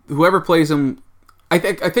whoever plays them. I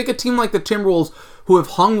think a team like the Timberwolves, who have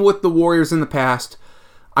hung with the Warriors in the past,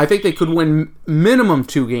 I think they could win minimum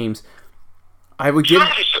 2 games. I would give.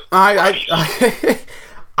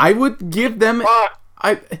 I would give them.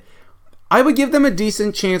 I would give them a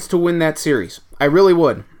decent chance to win that series. I really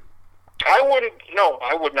would. I wouldn't. No,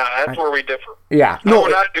 I would not. That's where we differ. Yeah. I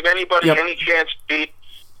would not give anybody any chance to beat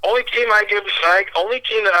Only team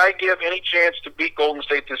that I give any chance to beat Golden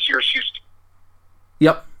State this year is Houston.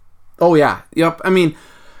 Yep. Oh yeah. Yep. I mean,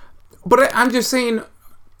 but I'm just saying.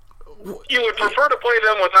 You would prefer to play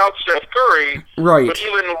them without Steph Curry, right? But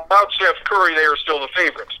even without Steph Curry, they are still the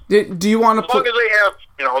favorites. Do you want to? As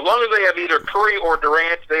long as they have either Curry or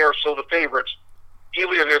Durant, they are still the favorites.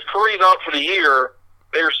 Even if Curry's out for the year,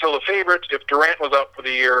 they are still the favorites. If Durant was out for the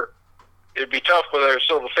year, it'd be tough, but they're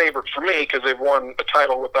still the favorites for me because they've won a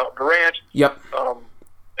title without Durant. Yep.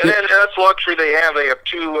 Then that's the luxury they have. They have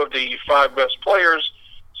 2 of the 5 best players.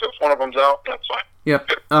 So if one of them's out, that's fine. Yep.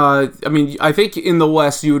 I mean, I think in the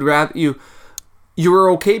West, you would rather you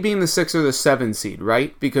were okay being the 6 or the 7 seed,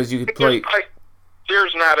 right? Because you could play.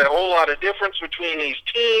 There's not a whole lot of difference between these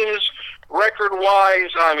teams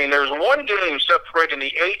record-wise. I mean, there's one game separating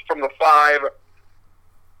the 8 from the 5.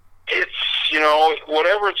 It's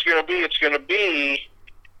whatever it's going to be, it's going to be.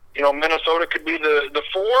 Minnesota could be the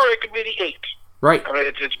 4, it could be the 8. Right. I mean,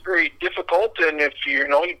 it's very difficult, and if you'd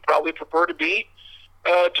probably prefer to be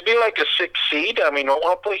like a 6 seed. I mean, you don't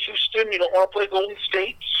want to play Houston. You don't want to play Golden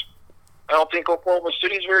State. I don't think Oklahoma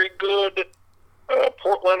City's very good.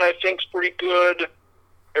 Portland, I think, is pretty good.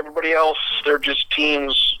 Everybody else, they're just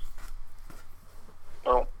teams.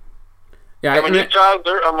 Well, yeah, I mean, Utah.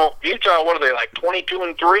 Utah. What are they, like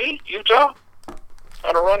 22-3? Utah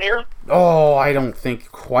on a run here. Oh, I don't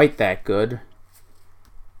think quite that good.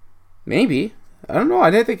 Maybe. I don't know. I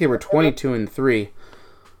didn't think they were 22-3.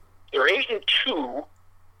 They're 8-2.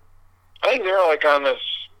 I think they're like on this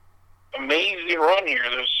amazing run here.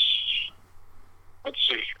 Let's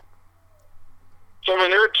see. So, I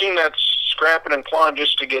mean, they're a team that's scrapping and clawing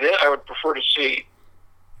just to get in. I would prefer to see.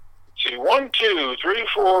 Let's see. 1, 2, 3,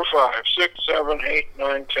 4, 5, 6, 7, 8,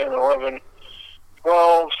 9, 10, 11,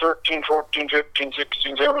 12, 13, 14, 15,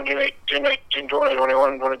 16, 17, 18, 19, 20,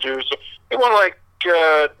 21, 22. So they won like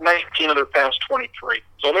 19 of their past 23.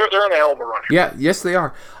 So they're in a hell of a run here. Yeah, yes they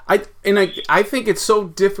are. I think it's so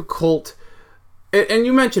difficult, and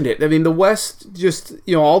you mentioned it. I mean, the West, just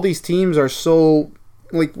all these teams are so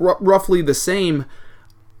like roughly the same.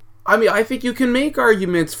 I mean, I think you can make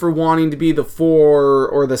arguments for wanting to be the 4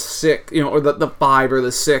 or the 6, or the 5 or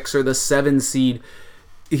the 6 or the 7 seed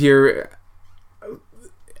here.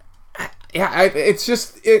 Yeah, it's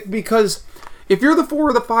just because if you're the 4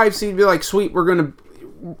 or the 5 seed, be like, sweet, we're gonna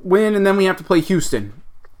win, and then we have to play Houston.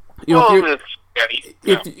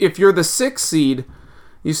 If you're the 6 seed,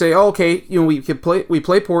 you say, oh, okay, we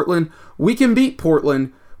play Portland, we can beat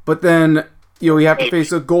Portland, but then we have to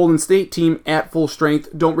face a Golden State team at full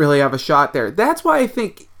strength, don't really have a shot there. That's why I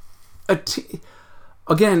think,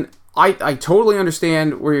 again, I totally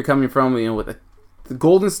understand where you're coming from. With the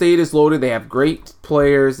Golden State is loaded, they have great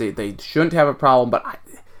players, they shouldn't have a problem, but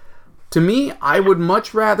to me, I would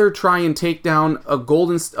much rather try and take down a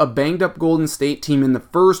banged-up Golden State team in the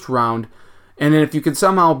first round, and then if you could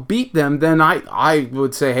somehow beat them, then I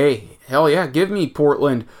would say, hey, hell yeah, give me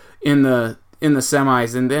Portland in the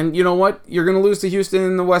semis, and then you know what? You're going to lose to Houston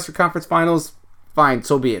in the Western Conference Finals. Fine,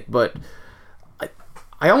 so be it. But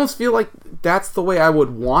I almost feel like that's the way I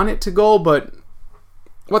would want it to go, but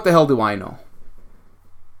what the hell do I know?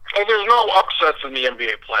 Well, there's no upsets in the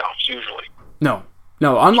NBA playoffs, usually. No,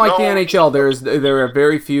 unlike the NHL, there are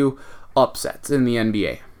very few upsets in the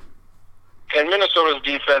NBA. And Minnesota's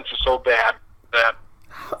defense is so bad that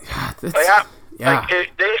I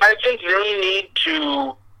think they need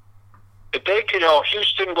to. If they could,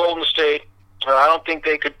 Houston, Golden State, I don't think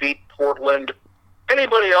they could beat Portland.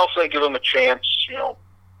 Anybody else, they give them a chance.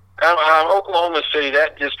 Oklahoma City,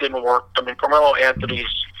 that just didn't work. I mean, Carmelo Anthony's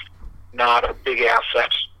not a big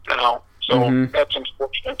asset now, so that's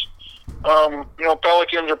unfortunate.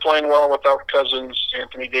 Pelicans are playing well without Cousins.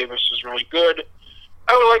 Anthony Davis is really good.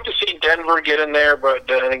 I would like to see Denver get in there, but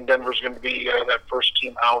I think Denver's going to be that first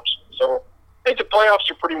team out. So I think the playoffs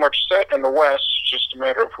are pretty much set in the West. It's just a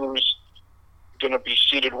matter of who's going to be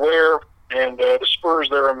seated where, and the Spurs,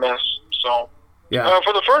 they're a mess. So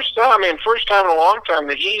for the first time in a long time,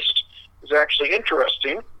 the East is actually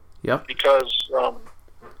interesting. Yep. Because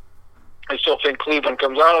I still think Cleveland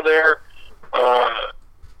comes out of there.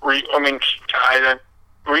 Were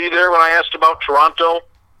you there when I asked about Toronto?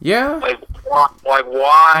 Yeah. Like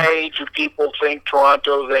why do people think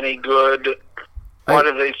Toronto's any good? Why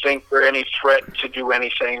do they think they're any threat to do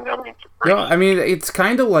anything? It's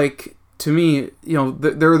kind of like, to me,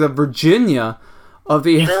 they're the Virginia of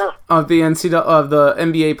the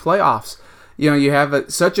NBA playoffs. You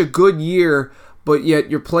have such a good year, but yet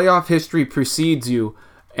your playoff history precedes you,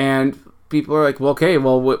 and people are like,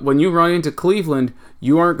 when you run into Cleveland,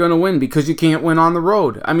 you aren't going to win because you can't win on the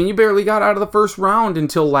road. I mean, you barely got out of the first round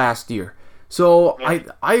until last year. So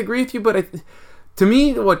I agree with you, but to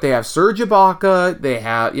me, what they have, Serge Ibaka, they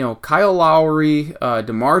have Kyle Lowry,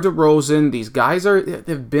 DeMar DeRozan. These guys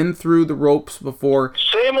they've been through the ropes before.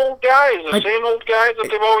 Same old guys, same old guys that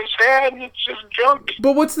they've always had. It's just junk.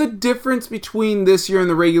 But what's the difference between this year and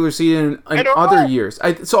the regular season and other years?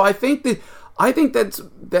 I think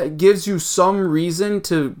that gives you some reason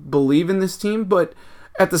to believe in this team, but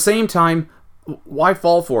at the same time, why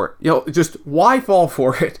fall for it? Just why fall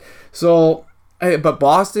for it? So, but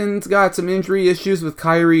Boston's got some injury issues with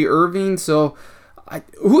Kyrie Irving, so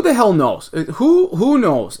who the hell knows? Who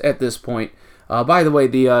knows at this point? By the way,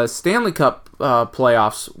 the Stanley Cup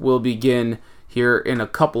playoffs will begin here in a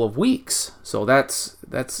couple of weeks, so that's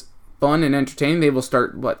fun and entertaining. They will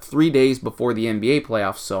start 3 days before the NBA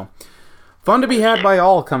playoffs, so fun to be had by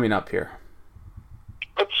all coming up here.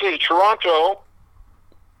 Let's see, Toronto.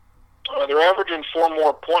 They're averaging 4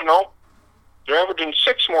 more points. No, they're averaging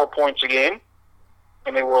 6 more points a game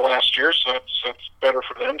than they were last year, so that's better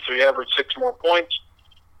for them. So you average 6 more points.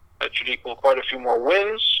 That should equal quite a few more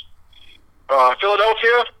wins.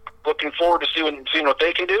 Philadelphia, looking forward to seeing what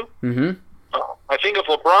they can do. Mm-hmm. I think if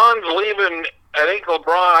LeBron's leaving,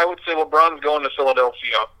 I would say LeBron's going to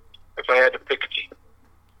Philadelphia if I had to pick a team.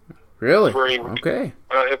 Really? Okay.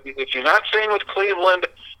 If you're not staying with Cleveland,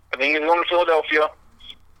 I think he's going to Philadelphia.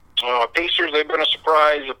 Pacers, they've been a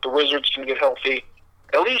surprise if the Wizards can get healthy.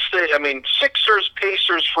 At least, Sixers,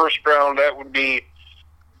 Pacers, first round, that would be,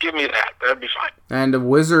 give me that. That'd be fine. And the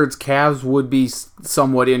Wizards, Cavs would be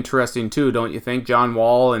somewhat interesting too, don't you think? John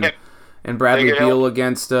Wall and Bradley Beal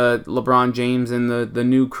against LeBron James and the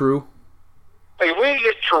new crew. Hey, if we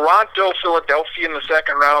get Toronto, Philadelphia in the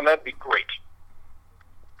second round, that'd be great.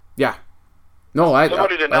 Yeah. No, I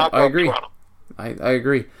agree. I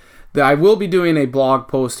agree. I will be doing a blog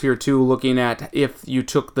post here, too, looking at if you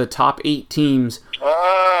took the top 8 teams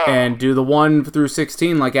and do the 1 through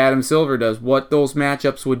 16 like Adam Silver does, what those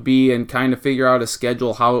matchups would be and kind of figure out a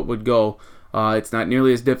schedule, how it would go. It's not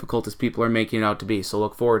nearly as difficult as people are making it out to be, so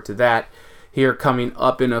look forward to that here coming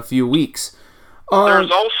up in a few weeks.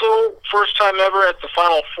 There's also, first time ever at the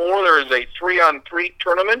Final Four, there is a 3-on-3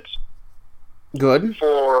 tournament. Good.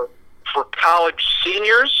 For college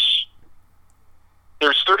seniors.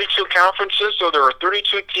 There's 32 conferences, so there are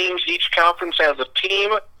 32 teams. Each conference has a team.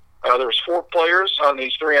 There's 4 players on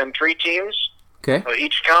these 3-on-3 teams. Okay.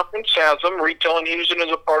 Each conference has them. Retail and Houston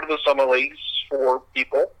is a part of the summer leagues for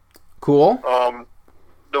people. Cool.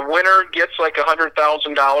 The winner gets like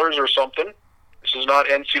 $100,000 or something. This is not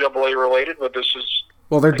NCAA related, but this is...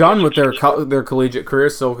 Well, they're done with their collegiate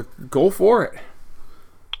careers, so go for it.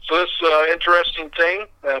 So this interesting thing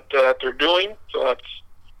that they're doing, so that's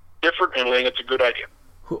different, and I think it's a good idea.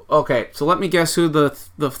 Okay, so let me guess who the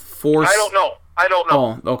 4... I don't know.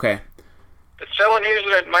 Oh, okay. It's telling you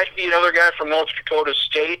that it might be another guy from North Dakota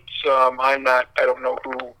State. I don't know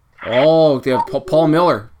who. Oh, yeah, Paul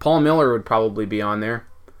Miller. Paul Miller would probably be on there.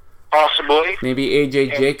 Possibly. Maybe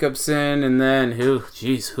A.J. Jacobson, and then who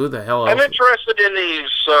the hell else? I'm interested in these,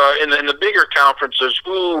 in the bigger conferences.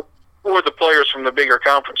 Who are the players from the bigger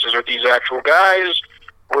conferences? Are these actual guys,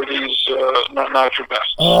 or are these not your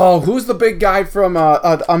best? Oh, who's the big guy from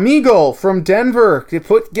Amigo from Denver?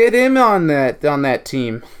 Get him on that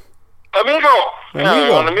team. Amigo.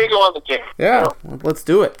 Yeah, Amigo on the team. Yeah, let's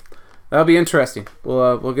do it. That'll be interesting.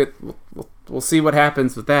 We'll see what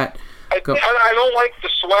happens with that. I don't like the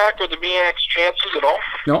SWAC or the MEAC's chances at all.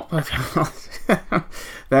 No,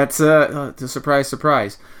 that's a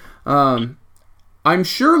surprise. I'm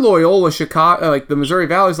sure Loyola-Chicago, like the Missouri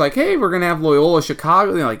Valley's like, hey, we're going to have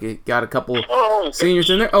Loyola-Chicago. Like, it got a couple seniors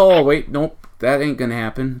in there. Oh, wait, nope, that ain't going to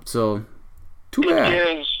happen. So, too bad.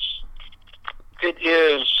 It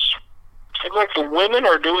is. It's like the women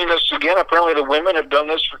are doing this again. Apparently the women have done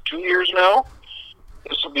this for 2 years now.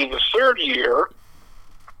 This will be the 3rd year.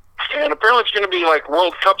 And apparently it's going to be like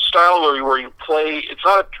World Cup style where you play. It's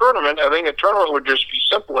not a tournament. I think a tournament would just be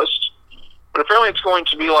simplest. But apparently it's going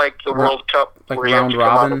to be like the World Cup. Like round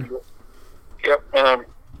robin? Yep.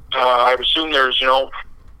 I would assume there's,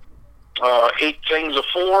 8 things of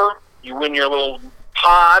 4. You win your little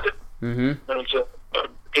pod. Mm-hmm. And it's a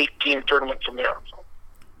 8-team tournament from there. So.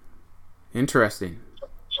 Interesting.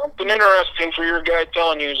 Something interesting for your guy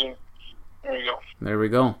telling you. There you go. There we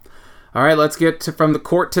go. All right, let's get from the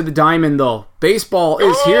court to the diamond, though. Baseball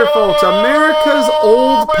is here, folks. America's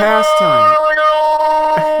old pastime.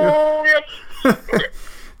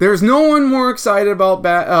 There's no one more excited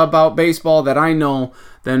about baseball that I know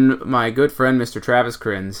than my good friend, Mr. Travis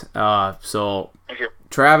Crins. So,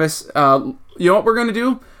 Travis, you know what we're going to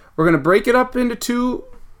do? We're going to break it up into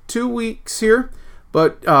two weeks here,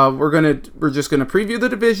 but we're just going to preview the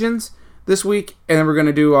divisions. this week, and then we're going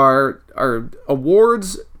to do our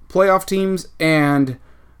awards, playoff teams, and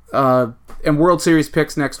World Series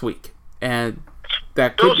picks next week. And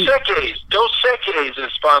that could be... Dos Equis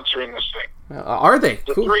is sponsoring this thing. Are they?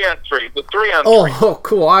 The cool. 3-on-3. The 3-on-3. Oh,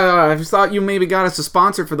 cool. I just thought you maybe got us a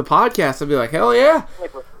sponsor for the podcast. I'd be like, hell yeah.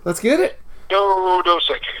 Let's get it. Dos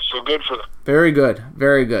Equis. So good for them. Very good.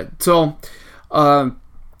 Very good. So, so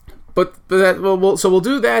we'll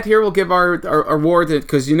do that here. We'll give our award,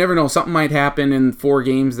 because you never know. Something might happen in 4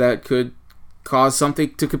 games that could cause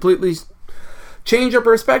something to completely change your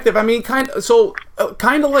perspective. I mean, kind of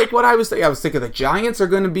like what I was thinking. I was thinking the Giants are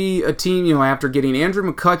going to be a team, after getting Andrew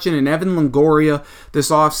McCutchen and Evan Longoria this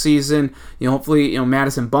offseason. Hopefully,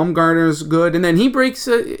 Madison Bumgarner's good, and then he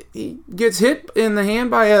gets hit in the hand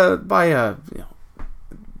by a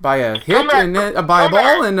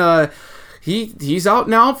ball, and he's out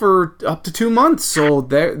now for up to 2 months. So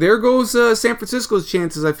there goes San Francisco's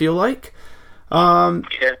chances, I feel like.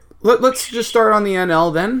 Let's just start on the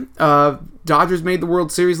NL then. Dodgers made the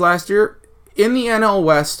World Series last year. In the NL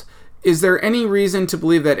West, is there any reason to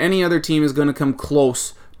believe that any other team is going to come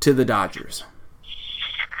close to the Dodgers?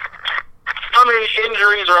 I mean,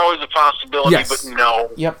 injuries are always a possibility, yes. But no.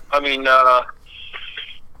 Yep. I mean,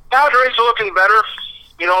 Padres are looking better.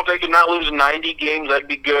 If they could not lose 90 games, that'd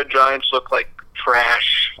be good. Giants look like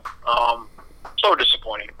trash. So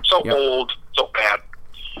disappointing. So old. So bad.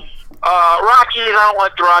 Rockies, I don't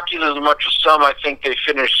like the Rockies as much as some. I think they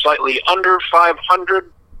finished slightly under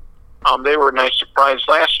 500. They were a nice surprise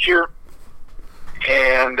last year.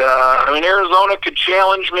 And, Arizona could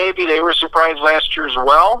challenge maybe. They were surprised last year as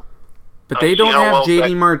well. But they don't have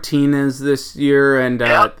J.D. Martinez this year. And,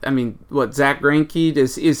 Zach Greinke,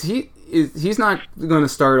 he's not going to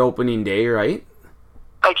start opening day, right?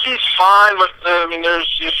 He's fine, but,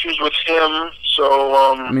 there's issues with him.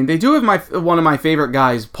 So, they do have one of my favorite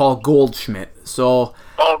guys, Paul Goldschmidt. So,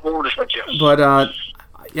 Paul Goldschmidt, yes. But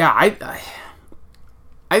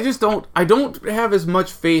I just don't have as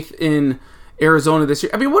much faith in Arizona this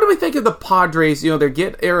year. What do we think of the Padres? They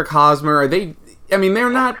get Eric Hosmer. They're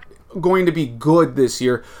not going to be good this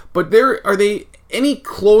year, but are they any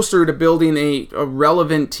closer to building a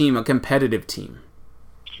relevant team, a competitive team?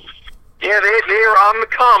 Yeah, they are on the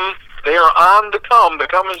come. They are on the come. The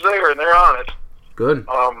come is there, and they're on it. Good. They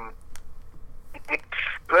got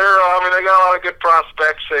a lot of good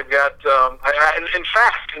prospects. They've got, in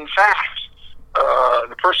fact,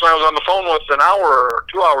 the person I was on the phone with an hour or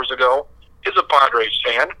 2 hours ago is a Padres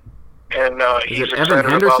fan, and he's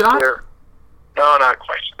excited about their. No, not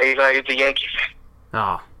quite. He's a Yankee fan.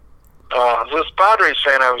 Oh. This Padres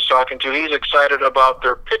fan I was talking to, he's excited about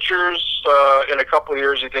their pitchers. In a couple of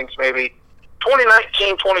years, he thinks maybe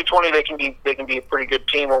 2019, 2020, they can be a pretty good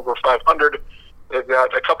team, over 500. They've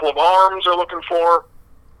got a couple of arms they're looking for.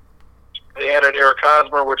 They added Eric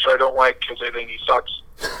Hosmer, which I don't like because I think he sucks.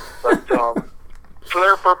 But for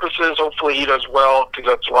their purposes, hopefully he does well, because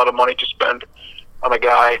that's a lot of money to spend on a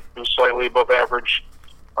guy who's slightly above average.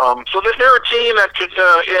 So they're a team that could,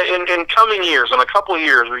 in coming years, in a couple of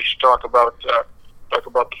years, we should talk about the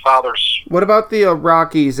fathers. What about the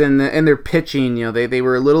Rockies and their pitching?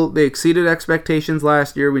 They exceeded expectations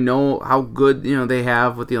last year. We know how good they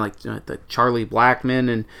have with the Charlie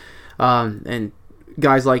Blackmon and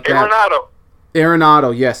guys like that.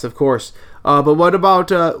 Arenado, yes, of course. But what about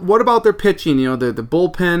their pitching? The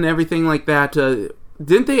bullpen, everything like that.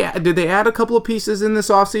 Did they add a couple of pieces in this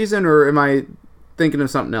offseason, or am I thinking of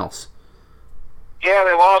something else? Yeah,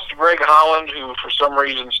 they lost Greg Holland, who for some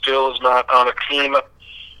reason still is not on a team.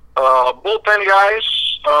 Bullpen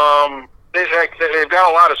guys, they've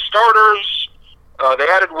got a lot of starters. They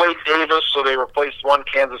added Wade Davis, so they replaced one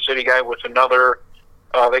Kansas City guy with another.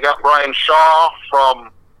 They got Brian Shaw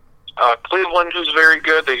from Cleveland, who's very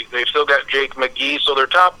good. They've still got Jake McGee, so their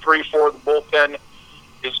top 3-4 the bullpen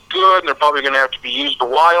is good, and they're probably going to have to be used a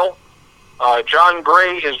while. John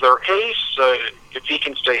Gray is their ace. If he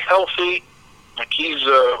can stay healthy, he's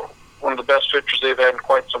one of the best pitchers they've had in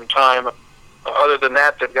quite some time. Other than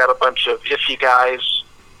that, they've got a bunch of iffy guys.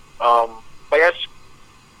 But yes,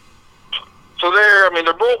 so their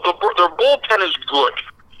bullpen is good.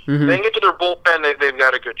 Mm-hmm. If they can get to their bullpen, they've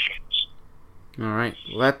got a good chance. All right,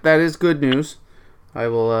 well, that is good news.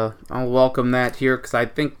 I'll welcome that here, because I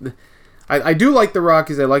think I do like the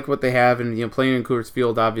Rockies. I like what they have, and playing in Coors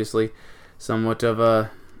Field, obviously, somewhat of an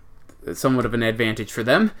advantage for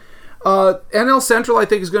them. NL Central, I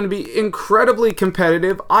think, is going to be incredibly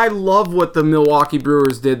competitive. I love what the Milwaukee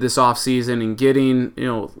Brewers did this offseason in getting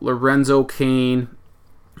Lorenzo Cain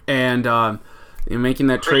and making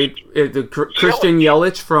that trade, Christian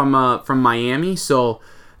Yelich from Miami. So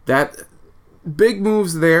that big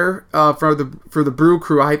moves there for the Brew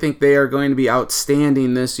Crew. I think they are going to be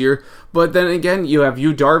outstanding this year. But then again, you have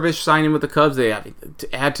Yu Darvish signing with the Cubs. They have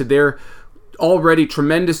to add to their already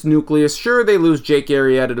tremendous nucleus. Sure, they lose Jake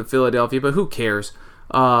Arrieta to Philadelphia, but who cares?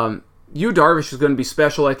 Yu Darvish is going to be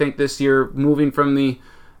special, I think, this year. Moving from the,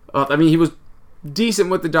 he was decent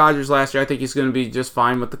with the Dodgers last year. I think he's going to be just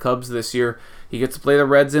fine with the Cubs this year. He gets to play the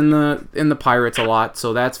Reds in the Pirates a lot,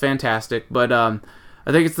 so that's fantastic. But I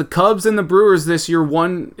think it's the Cubs and the Brewers this year.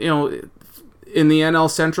 One, in the NL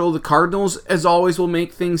Central, the Cardinals, as always, will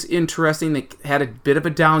make things interesting. They had a bit of a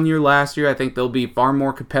down year last year. I think they'll be far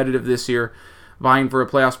more competitive this year, vying for a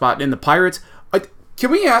playoff spot. And the Pirates, can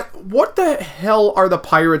we ask, what the hell are the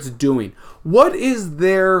Pirates doing? What is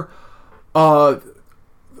their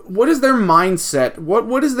mindset?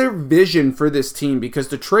 What is their vision for this team? Because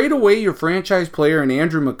to trade away your franchise player and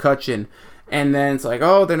Andrew McCutchen, and then it's like,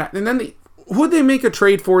 oh, they're not. And then who'd they make a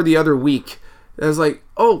trade for the other week? It was like,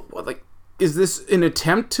 oh, is this an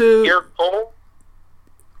attempt to Garrett Cole?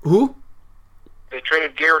 Who? They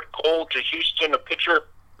traded Garrett Cole to Houston, a pitcher.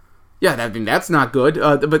 Yeah, that's not good.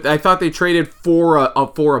 But I thought they traded for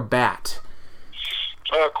a bat.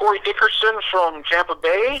 Corey Dickerson from Tampa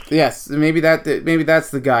Bay. Yes, maybe that's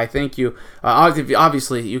the guy. Thank you.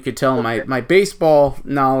 Obviously, you could tell my baseball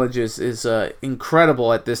knowledge is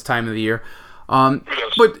incredible at this time of the year. Yes.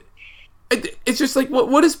 But it's just like,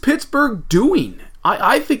 what is Pittsburgh doing?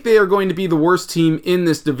 I think they are going to be the worst team in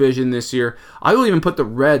this division this year. I will even put the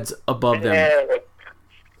Reds above them. I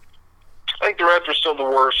think the Reds are still the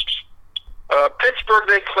worst. Pittsburgh,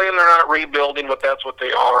 they claim they're not rebuilding, but that's what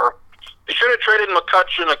they are. They should have traded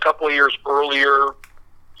McCutchen a couple of years earlier.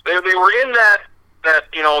 They were in that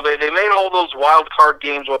they made all those wild card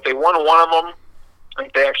games. What they won one of them. I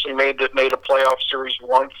think they actually made a playoff series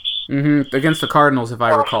once. Mm-hmm. Against the Cardinals, if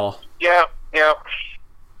I recall. Yeah.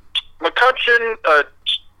 McCutchen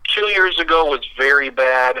 2 years ago was very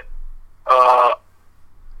bad.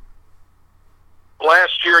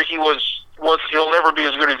 Last year he'll never be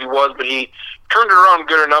as good as he was, but he turned it around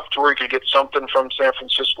good enough to where he could get something from San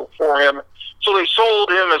Francisco for him. So they sold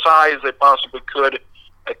him as high as they possibly could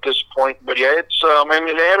at this point. But yeah, it's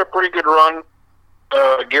they had a pretty good run.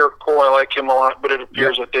 Garrett Cole, I like him a lot, but it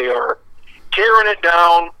appears that they are tearing it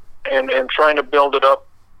down and trying to build it up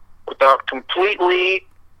without completely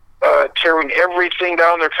tearing everything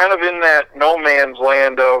down. They're kind of in that no man's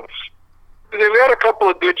land of they've got a couple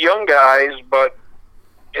of good young guys, but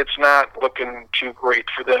it's not looking too great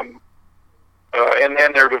for them.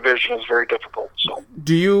 And their division is very difficult. So,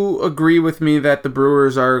 do you agree with me that the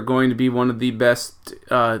Brewers are going to be one of the best,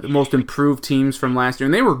 the most improved teams from last year?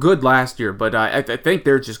 And they were good last year, but I think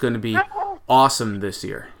they're just going to be awesome this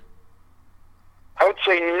year. I would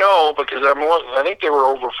say no, because I think they were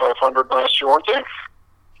over 500 last year, weren't they?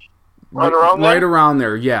 Right around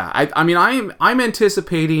there, yeah. I'm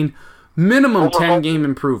anticipating minimum 10-game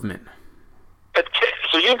improvement.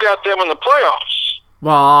 So you got them in the playoffs.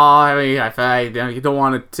 Well, I mean, if I don't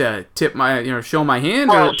want to tip my, show my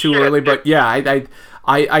hand too early, but yeah,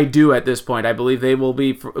 I do at this point. I believe they will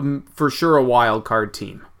be for sure a wild card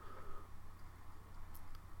team.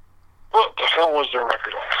 What the hell was their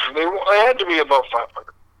record? They had to be above 500.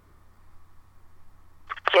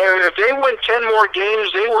 So if they win 10 more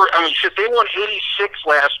games, they won 86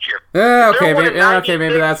 last year.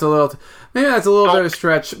 Maybe that's a little bit of a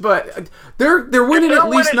stretch, but they're winning at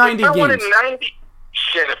least 90 games.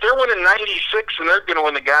 If they're winning 96, then they're going to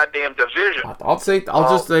win the goddamn division. I'll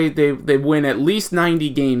just say they win at least 90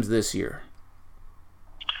 games this year.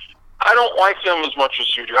 I don't like them as much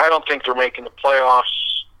as you do. I don't think they're making the playoffs.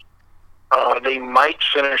 They might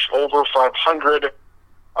finish over 500.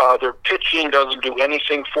 Their pitching doesn't do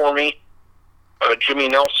anything for me. Jimmy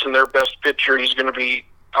Nelson, their best pitcher, he's going to be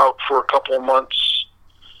out for a couple of months.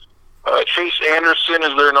 Chase Anderson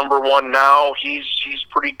is their number one now. He's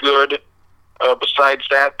pretty good. Besides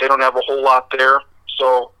that, they don't have a whole lot there.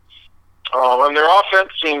 So, and their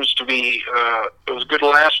offense seems to be, it was good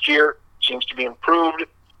last year, seems to be improved.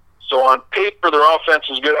 So on paper, their offense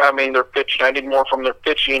is good. I mean, their pitching, I need more from their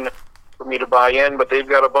pitching for me to buy in, but they've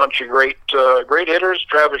got a bunch of great hitters.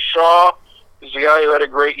 Travis Shaw is the guy who had a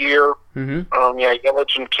great year. Mm-hmm.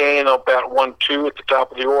 Yelich and Kane, they'll bat 1-2 at the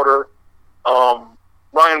top of the order.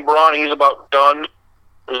 Ryan Braun, he's about done.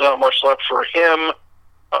 There's not much left for him.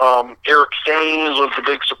 Eric Thames was the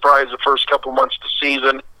big surprise the first couple months of the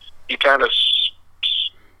season. He kind of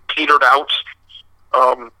petered out.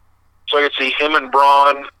 So I could see him and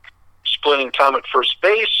Braun splitting time at first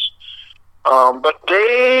base. But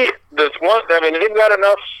they've got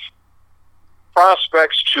enough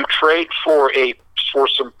prospects to trade for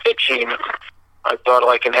some pitching. I thought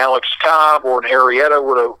like an Alex Cobb or an Arrieta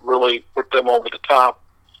would have really put them over the top.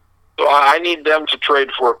 So I need them to trade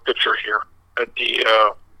for a pitcher here at the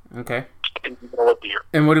in the middle of the year.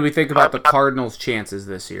 And what do we think about the Cardinals' chances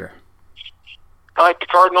this year? I like the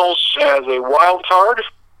Cardinals as a wild card.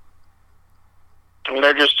 I mean,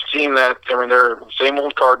 they're just a team that, they're the same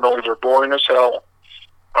old Cardinals. They're boring as hell.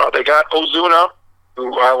 They got Ozuna,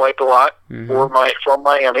 who I like a lot, from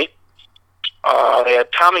Miami. They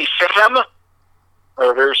had Tommy Pham,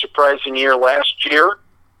 a very surprising year last year.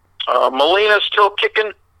 Molina's still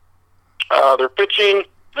kicking. They're pitching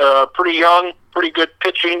pretty young, pretty good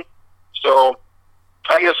pitching. So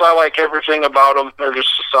I guess I like everything about them. They're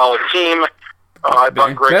just a solid team. I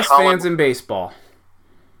thought Greg Best Holland, fans in baseball.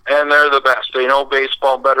 And they're the best. They know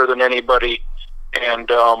baseball better than anybody. And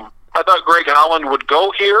I thought Greg Holland would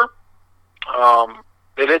go here.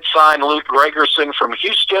 They did sign Luke Gregerson from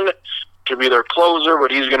Houston to be their closer,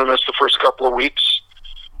 but he's going to miss the first couple of weeks.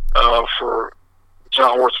 It's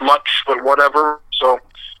not worth much, but whatever. So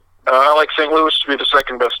I like St. Louis to be the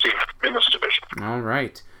second best team in this division. All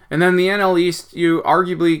right. And then the NL East, you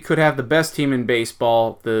arguably could have the best team in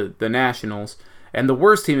baseball, the Nationals, and the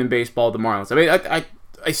worst team in baseball, the Marlins. I mean,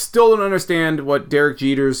 I still don't understand what Derek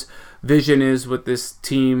Jeter's vision is with this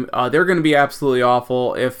team. They're going to be absolutely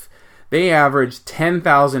awful. If they average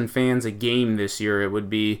 10,000 fans a game this year, it would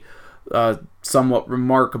be somewhat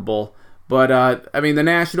remarkable. But, I mean, the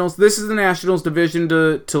Nationals, this is the Nationals division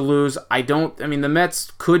to lose. The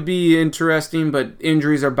Mets could be interesting, but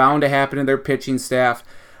injuries are bound to happen to their pitching staff.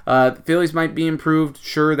 The Phillies might be improved.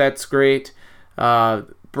 Sure, that's great.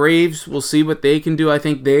 Braves, we'll see what they can do. I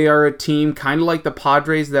think they are a team kind of like the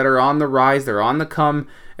Padres that are on the rise. They're on the come.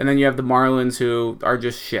 And then you have the Marlins who are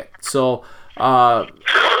just shit. So,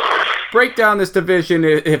 break down this division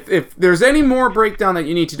if there's any more breakdown that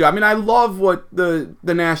you need to do. I mean, I love what the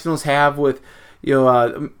Nationals have with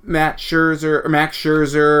Max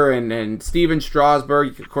Scherzer and Steven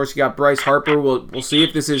Strasburg. Of course, you got Bryce Harper. We'll see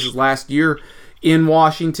if this is his last year in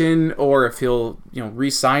Washington or if he'll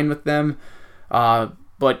re-sign with them.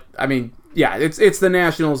 But I mean, yeah, it's the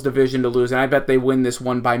Nationals division to lose, and I bet they win this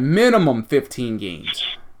one by minimum 15 games.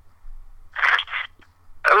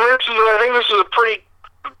 I think this is a pretty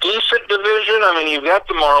decent division. I mean, you've got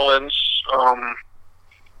the Marlins.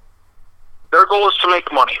 Their goal is to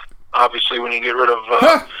make money. Obviously, when you get rid of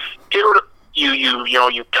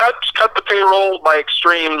you cut the payroll by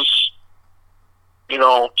extremes. You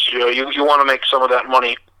want to make some of that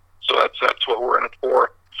money. So that's what we're in it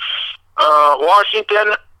for.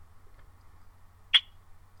 Washington.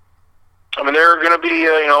 I mean, they're going to be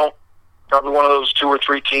probably one of those 2 or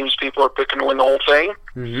 3 teams people are picking to win the whole thing.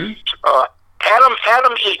 Mm-hmm.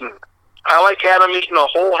 Adam Eaton. I like Adam Eaton a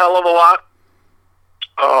whole hell of a lot.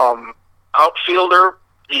 Outfielder.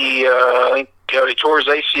 I think he tore his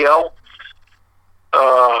ACL.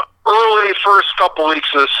 Early first couple weeks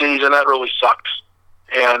of the season, that really sucked.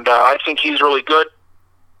 And I think he's really good.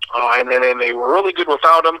 And then they were really good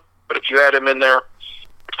without him. But if you add him in there,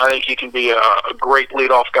 I think he can be a great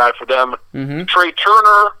leadoff guy for them. Mm-hmm. Trey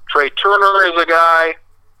Turner is a guy.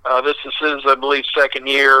 This is his, I believe, second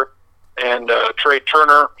year. And Trey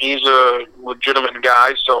Turner, he's a legitimate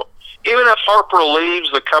guy. So even if Harper leaves,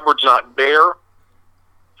 the cupboard's not bare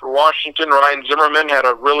for Washington. Ryan Zimmerman had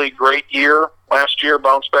a really great year last year,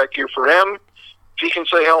 bounce back year for him. If he can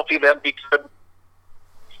stay healthy, that'd be good.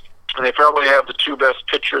 And they probably have the 2 best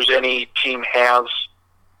pitchers any team has.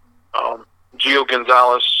 Gio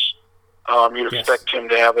Gonzalez, you'd expect him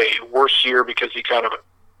to have a worse year because he kind of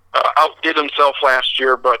outdid himself last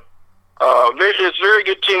year, but it's a very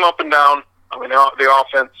good team up and down. I mean, the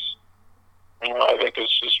offense, I think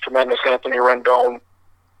is tremendous. Anthony Rendon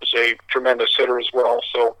is a tremendous hitter as well.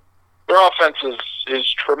 So their offense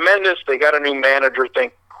is tremendous. They got a new manager,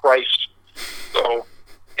 thank Christ. So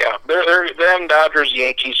yeah, they're them, Dodgers,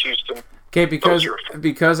 Yankees, Houston. Okay,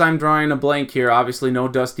 because I'm drawing a blank here, obviously no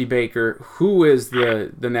Dusty Baker. Who is the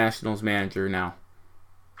Nationals manager now?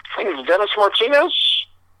 I think it's Dennis Martinez.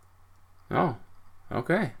 Oh,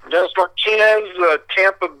 okay. Dennis Martinez,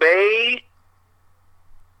 Tampa Bay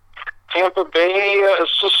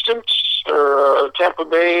assistant, or Tampa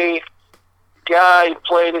Bay guy. He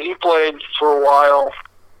played for a while.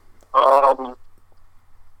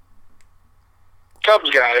 Cubs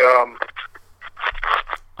guy.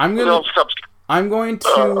 I'm going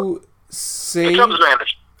to say. The Cubs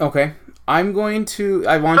manager. Okay. I want you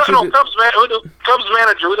to. Cubs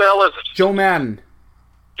manager. Who the hell is it? Joe Madden.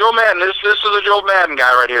 Joe Madden. This is a Joe Madden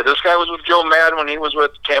guy right here. This guy was with Joe Madden when he was with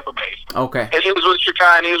Tampa Bay. Okay. And he was with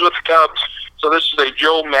Chicago, and he was with the Cubs. So this is a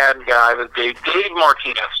Joe Madden guy. Dave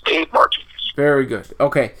Martinez. Very good.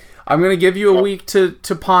 Okay. I'm going to give you a week to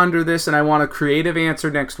ponder this, and I want a creative answer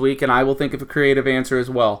next week, and I will think of a creative answer as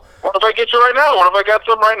well. What if I get you right now? What if I got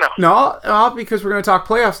some right now? No, because we're going to talk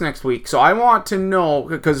playoffs next week. So I want to know,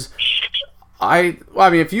 because I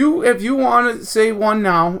mean, if you want to say one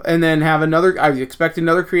now and then have another, I expect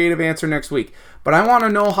another creative answer next week. But I want to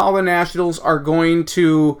know how the Nationals are going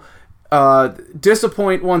to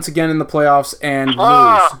disappoint once again in the playoffs and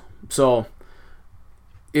lose. So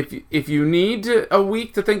if you need a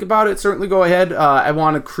week to think about it, certainly go ahead. I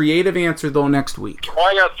want a creative answer though next week. Well,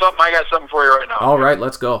 I got something for you right now. All right,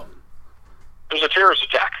 let's go. There's a terrorist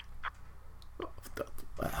attack.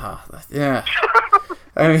 Yeah.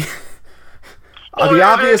 I mean, the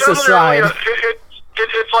obvious aside.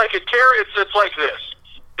 It's like it's like this.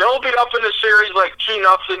 They'll be up in the series like 2-0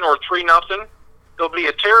 or 3-0. There'll be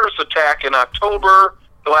a terrorist attack in October.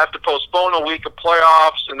 They'll have to postpone a week of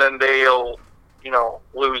playoffs, and then they'll,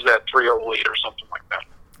 lose that 3-0 lead or something like that.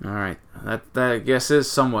 All right. That I guess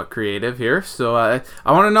is somewhat creative here. So I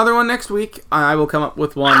want another one next week. I will come up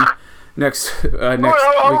with one next week. I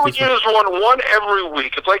would use one every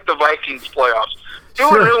week. It's like the Vikings playoffs. Do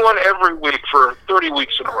a new one every week for 30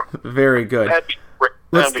 weeks in a row. Very good. That'd be great.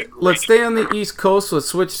 Let's stay on the East Coast. Let's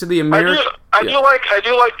switch to the American. I do like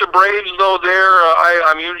the Braves though.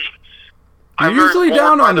 I'm usually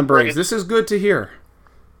down on the Braves. This is good to hear.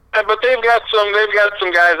 But they've got some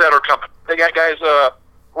guys that are coming. They got guys.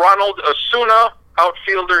 Ronald Osuna,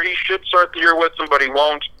 outfielder. He should start the year with them, but he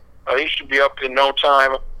won't. He should be up in no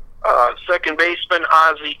time. Second baseman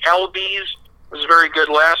Ozzie Albies was very good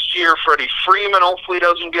last year. Freddie Freeman hopefully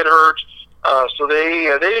doesn't get hurt. So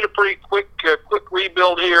they did a pretty quick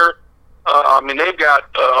rebuild here. They've got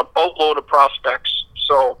a boatload of prospects.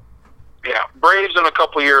 So, yeah, Braves in a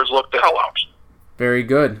couple of years look the hell out. Very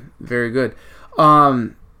good. Very good.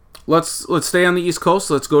 Let's stay on the East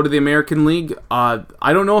Coast. Let's go to the American League. I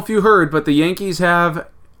don't know if you heard, but the Yankees have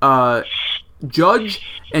Judge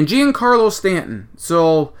and Giancarlo Stanton.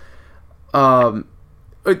 So,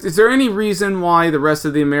 is there any reason why the rest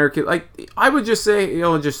of the American, I would just say,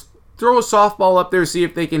 just throw a softball up there, see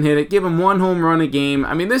if they can hit it. Give them one home run a game.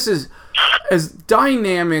 I mean, this is as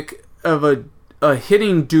dynamic of a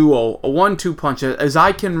hitting duo, a 1-2 punch as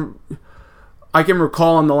I can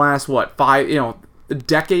recall in the last a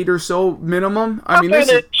decade or so minimum. In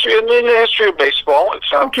the history of baseball, it's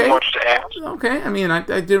not too much to ask. Okay, I mean, I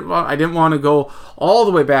didn't want to go all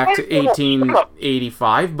the way back to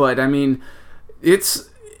 1885, but I mean, it's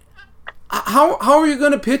how are you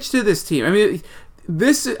going to pitch to this team? I mean,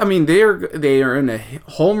 they are in a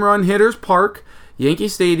home run hitters park, Yankee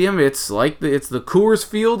Stadium. It's like it's the Coors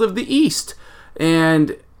Field of the East,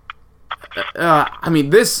 and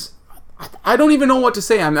this. I don't even know what to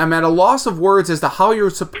say. I'm at a loss of words as to how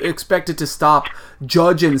you're expected to stop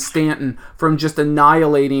Judge and Stanton from just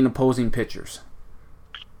annihilating opposing pitchers.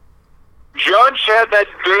 Judge had that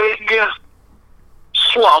big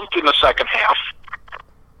slump in the second half.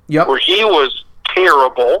 Yep. Where he was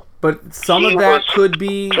terrible. But some of that could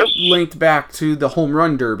be linked back to the home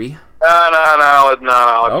run derby.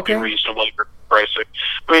 No. Okay. Be reasonable. I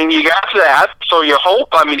mean, you got that, so you hope.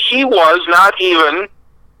 I mean, he was not a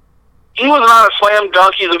slam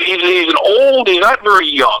dunk. He's not very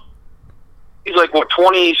young. He's like,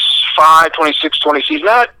 25, 26, 26. He's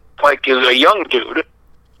not like a young dude.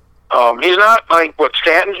 He's not like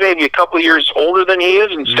Stanton's maybe a couple of years older than he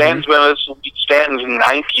is, and Stanton's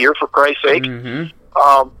ninth year, for Christ's sake. Mm-hmm.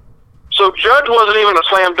 So Judge wasn't even a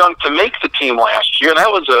slam dunk to make the team last year, and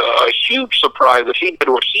that was a huge surprise that he did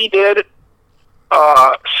what he did.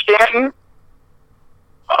 Stanton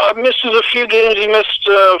misses a few games. He missed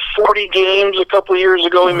 40 games a couple of years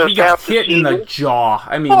ago. He missed half the season. Hit in the jaw.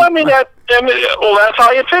 That's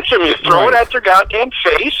how you pitch him. You throw it at their goddamn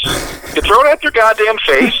face. You throw it at their goddamn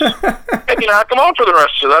face, and you knock them out for the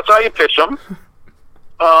rest of it. That's how you pitch them.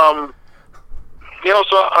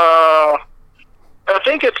 I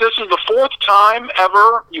think this is the fourth time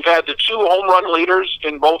ever you've had the two home run leaders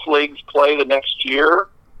in both leagues play the next year,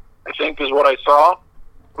 I think is what I saw,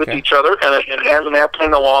 with each other, and it hasn't happened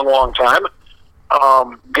in a long, long time.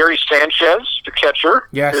 Gary Sanchez, the catcher.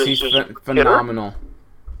 Yes, he's phenomenal.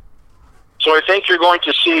 So I think you're going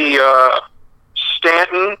to see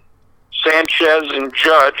Stanton, Sanchez, and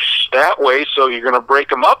Judge that way, so you're going to break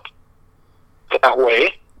them up that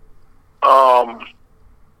way.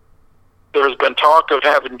 There's been talk of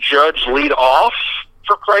having Judge lead off,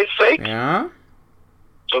 for Christ's sake. Yeah.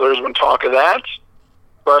 So there's been talk of that.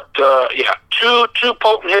 But, two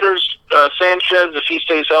potent hitters. Sanchez, if he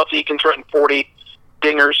stays healthy, he can threaten 40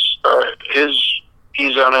 dingers.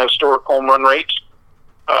 He's on a historic home run rate.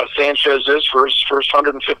 Sanchez is for his first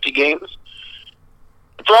 150 games.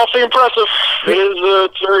 It's awfully impressive.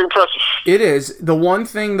 It's very impressive. It is. The one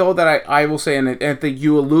thing, though, that I will say, and I think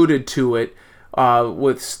you alluded to it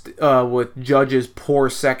with Judge's poor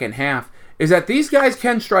second half, is that these guys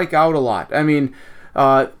can strike out a lot. I mean,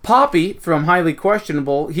 Poppy from Highly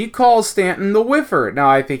Questionable, he calls Stanton the whiffer. Now,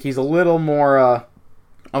 I think he's a little more of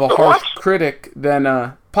a harsh critic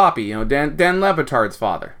than Poppy, Dan Le Batard's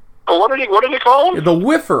father. Oh, what did he call him? The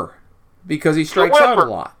whiffer, because he strikes out a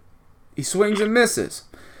lot. He swings and misses.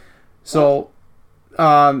 So,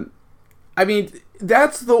 I mean,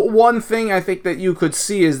 that's the one thing I think that you could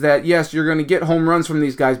see is that, yes, you're going to get home runs from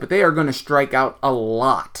these guys, but they are going to strike out a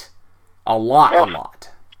lot. A lot.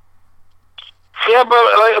 Yeah, but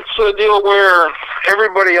it's a deal where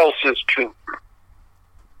everybody else is too.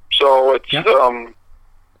 So it's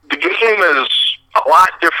the game is a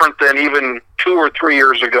lot different than even 2 or 3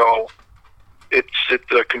 years ago. It's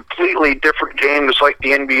a completely different game, just like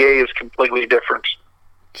the NBA is completely different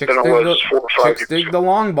than it was 4 or 5 years ago. Dig the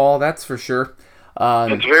long ball, that's for sure.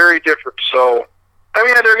 It's very different. So, I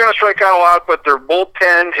mean, they're going to strike out a lot, but their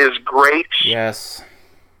bullpen is great. Yes.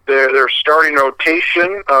 Their starting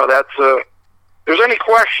rotation, there's any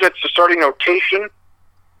question, it's the starting rotation.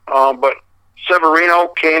 But Severino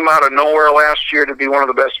came out of nowhere last year to be one of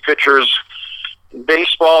the best pitchers in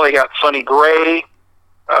baseball. They got Sonny Gray.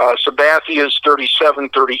 Sabathia is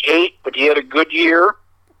 37-38, but he had a good year.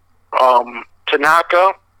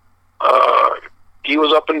 Tanaka, he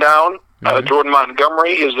was up and down. Jordan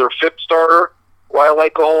Montgomery is their fifth starter, who I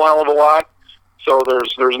like a whole hell of a lot. So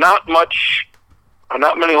there's not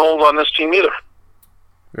many holes on this team either.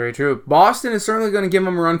 Very true. Boston is certainly going to give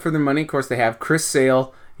them a run for their money. Of course, they have Chris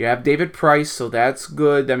Sale. You have David Price, so that's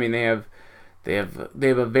good. I mean, they have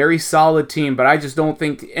a very solid team, but I just don't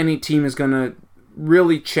think any team is going to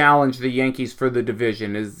really challenge the Yankees for the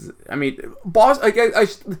division.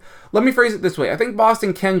 Boston. Let me phrase it this way: I think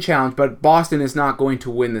Boston can challenge, but Boston is not going to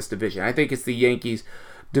win this division. I think it's the Yankees'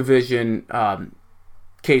 division.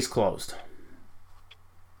 Case closed.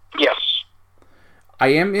 Yes. I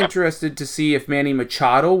am interested to see if Manny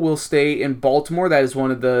Machado will stay in Baltimore. That is one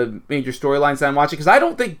of the major storylines that I'm watching, because I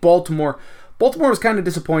don't think Baltimore was kind of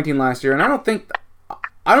disappointing last year, and I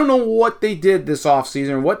don't know what they did this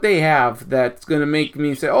offseason, what they have that's going to make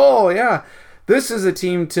me say, oh, yeah, this is a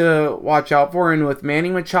team to watch out for. And with Manny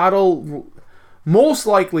Machado most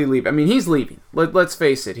likely leaving. I mean, he's leaving. Let's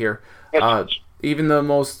face it here. Even the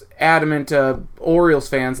most adamant Orioles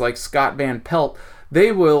fans like Scott Van Pelt,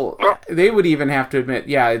 they would even have to admit,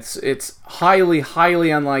 yeah, it's highly, highly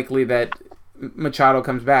unlikely that Machado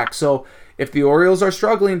comes back. So if the Orioles are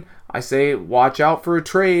struggling, I say watch out for a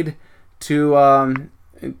trade to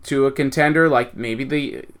a contender, like maybe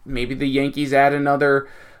the Yankees add another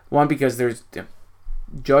one, because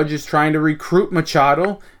Judge is trying to recruit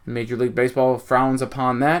Machado, and Major League Baseball frowns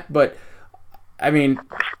upon that. But I mean,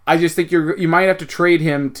 I just think you might have to trade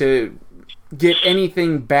him to get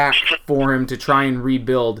anything back for him to try and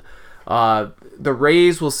rebuild. The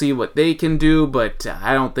Rays, will see what they can do, but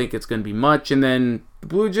I don't think it's going to be much. And then the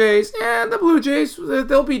Blue Jays,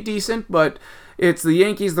 they'll be decent, but it's the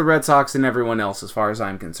Yankees, the Red Sox, and everyone else as far as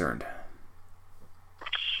I'm concerned.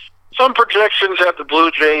 Some projections have the Blue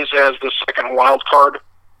Jays as the second wild card.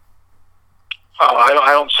 I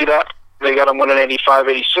don't see that. They got them winning 85,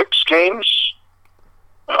 86 games.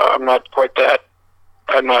 I'm not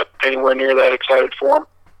anywhere near that excited for them.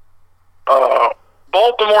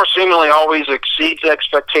 Baltimore seemingly always exceeds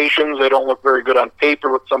expectations. They don't look very good on paper,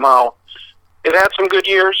 but somehow it had some good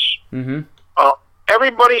years. Mm-hmm.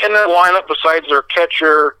 Everybody in that lineup besides their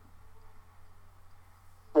catcher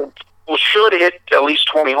should hit at least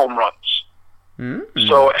 20 home runs. Mm-hmm.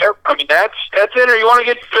 So, I mean, that's it. You want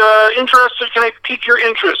to get interested? Can I pique your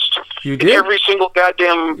interest? You did? In every single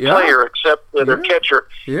goddamn player except their catcher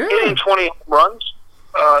hitting 20 home runs.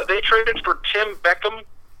 They traded for Tim Beckham,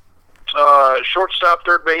 shortstop,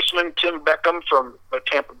 third baseman Tim Beckham from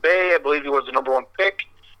Tampa Bay. I believe he was the number 1 pick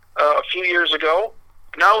a few years ago.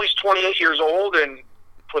 Now he's 28 years old, and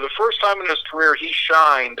for the first time in his career, he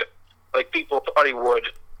shined like people thought he would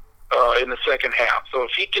in the second half. So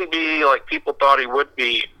if he can be like people thought he would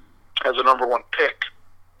be as a number 1 pick,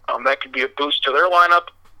 that could be a boost to their lineup.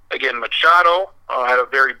 Again, Machado had a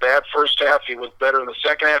very bad first half. He was better in the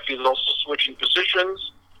second half. He's also switching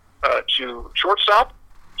positions to shortstop.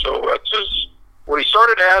 So that's what he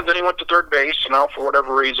started as. Then he went to third base, and now for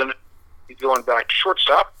whatever reason, he's going back to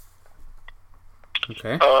shortstop.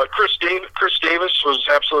 Okay. Chris Davis was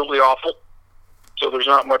absolutely awful, so there's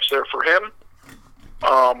not much there for him.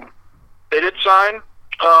 They did sign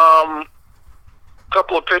a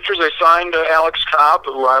couple of pitchers. They signed Alex Cobb,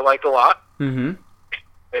 who I like a lot. Mm-hmm.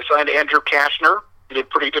 They signed Andrew Kashner They did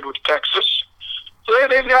pretty good with Texas. So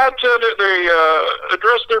they've got they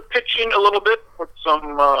addressed their pitching a little bit with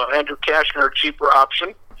some Andrew Cashner, cheaper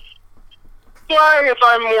option. So I guess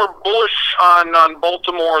I'm more bullish on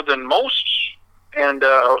Baltimore than most. And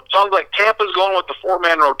it sounds like Tampa's going with the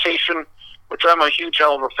 4-man rotation, which I'm a huge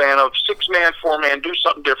hell of a fan of. 6-man, 4-man, do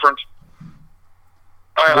something different.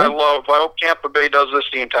 I hope Tampa Bay does this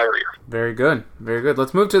the entire year. Very good. Very good.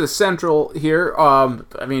 Let's move to the Central here.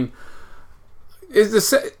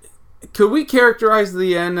 Could we characterize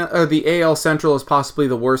the AL Central as possibly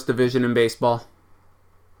the worst division in baseball?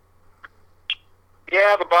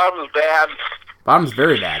 Yeah, the bottom is bad. Bottom's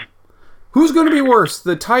very bad. Who's going to be worse,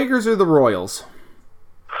 the Tigers or the Royals?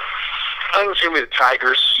 I think it's going to be the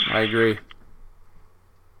Tigers. I agree.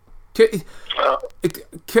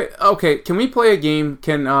 Okay, can we play a game?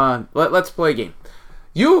 Let's play a game.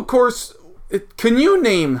 You, of course, can you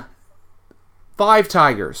name 5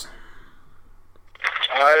 Tigers?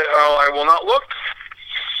 I will not look.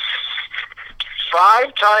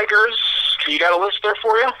 5 Tigers. You got a list there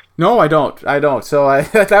for you? No, I don't. So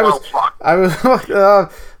let me. They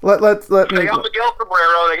got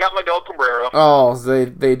Miguel Cabrera. Oh,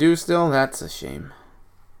 they do still? That's a shame.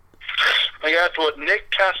 They got Nick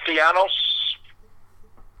Castellanos.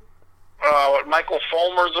 Michael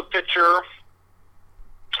Fulmer's a pitcher.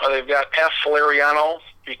 They've got F. Valeriano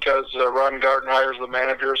because Ron Gardner hires the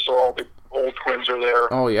manager, so all the old Twins are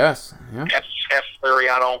there. Oh, yes. Yeah. F.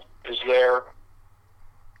 Valeriano is there.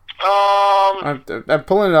 I'm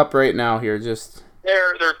pulling it up right now here. Just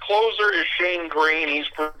their closer is Shane Green. He's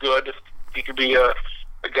pretty good. He could be a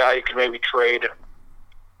guy you could maybe trade.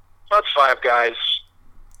 That's 5 guys.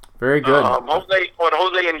 Very good.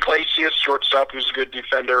 Jose Iglesias, shortstop, who's a good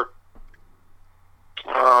defender.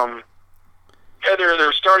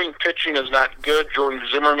 Their starting pitching is not good. Jordan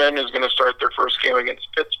Zimmerman is going to start their first game against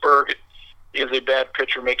Pittsburgh. He is a bad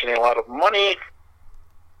pitcher making a lot of money.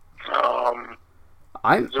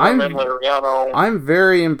 I'm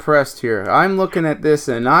very impressed here. I'm looking at this,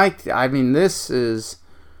 and I mean, this is...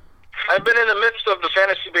 I've been in the midst of the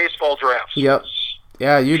fantasy baseball drafts. Yep.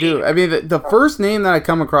 Yeah, you do. I mean, the first name that I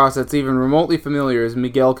come across that's even remotely familiar is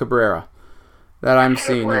Miguel Cabrera that I'm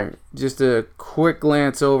seeing here. Just a quick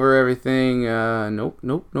glance over everything. Nope.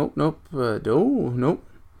 No. Take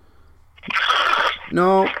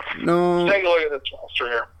a look at this roster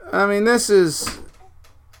here. I mean, this is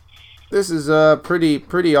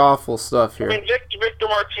pretty awful stuff here. I mean, Victor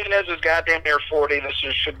Martinez is goddamn near 40. This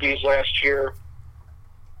should be his last year.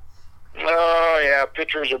 Oh, yeah,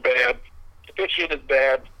 pitchers are bad. The pitching is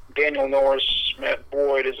bad. Daniel Norris, Matt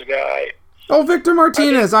Boyd is a guy. Oh, Victor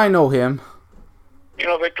Martinez, I know him. You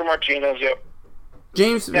know Victor Martinez, yep.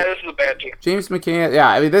 This is a bad team. James McCann, yeah,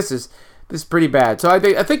 I mean, this is pretty bad. So I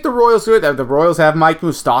think the Royals do it. The Royals have Mike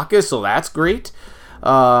Moustakas, so that's great.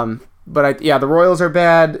 But the Royals are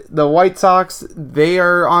bad. The White Sox, they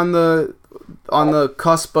are on the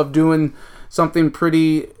cusp of doing something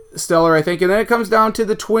pretty stellar, I think. And then it comes down to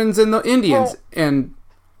the Twins and the Indians. And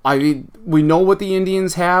I mean, we know what the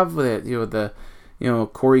Indians have. Corey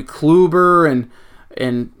Kluber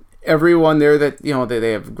and everyone there that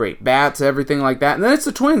they have great bats, everything like that. And then it's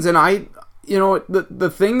the Twins, and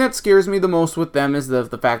the thing that scares me the most with them is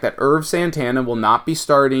the fact that Irv Santana will not be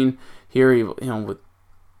starting here.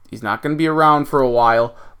 He's not going to be around for a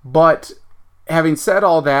while. But having said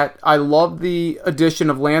all that, I love the addition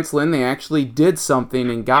of Lance Lynn. They actually did something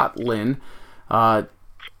and got Lynn. They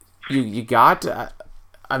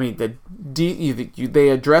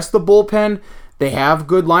addressed the bullpen. They have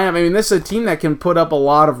good lineup. I mean, this is a team that can put up a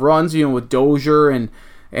lot of runs, with Dozier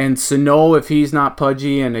and Sano if he's not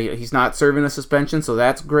pudgy and he's not serving a suspension, so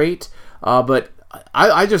that's great. But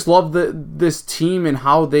I just love this team and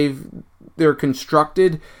how they're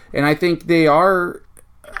constructed, and I think they are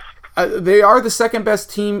the second best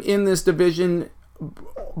team in this division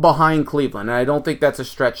behind Cleveland, and I don't think that's a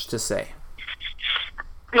stretch to say.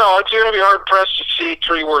 No, it's going to be hard-pressed to see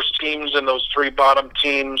 3 worse teams than those 3 bottom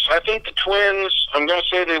teams. I think the Twins, I'm going to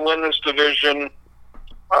say they win this division.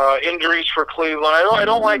 Injuries for Cleveland. I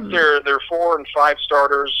don't like their 4 and 5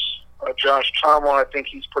 starters. Josh Tomlin, I think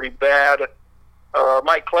he's pretty bad.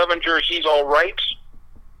 Mike Clevenger, he's all right.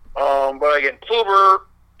 But again, Kluber,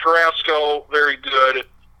 Carrasco, very good.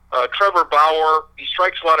 Trevor Bauer, he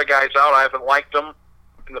strikes a lot of guys out. I haven't liked him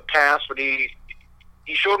in the past, but he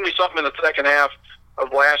showed me something in the second half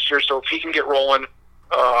of last year, so if he can get rolling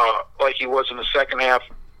like he was in the second half,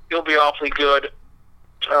 he'll be awfully good.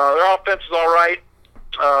 Their offense is all right.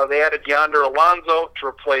 They added Yonder Alonso to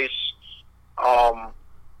replace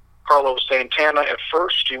Carlos Santana at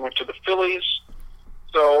first. He went to the Phillies.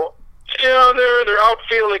 So their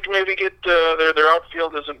outfield, they can maybe get their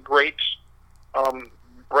outfield isn't great.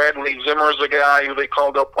 Bradley Zimmer's a guy who they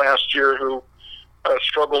called up last year who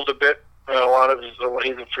struggled a bit. A lot of he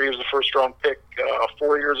was the first round pick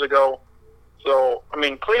 4 years ago. So I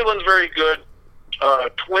mean, Cleveland's very good.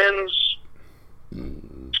 Twins.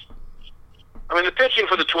 I mean, the pitching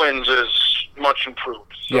for the Twins is much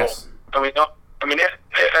improved. So, yes. I mean,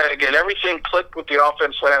 again, everything clicked with the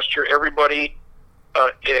offense last year. Everybody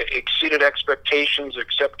exceeded expectations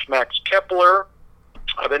except Max Kepler.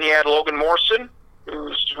 Then you had Logan Morrison,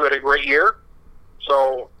 who had a great year.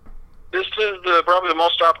 So this is probably the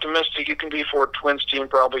most optimistic you can be for a Twins team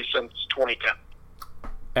probably since 2010.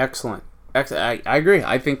 Excellent. I agree.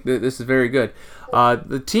 I think that this is very good.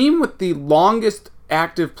 The team with the longest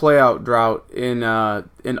active playout drought in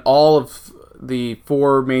all of the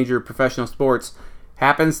four major professional sports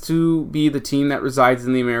happens to be the team that resides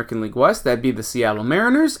in the American League West. That'd be the Seattle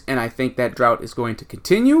Mariners, and I think that drought is going to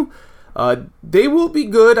continue. They will be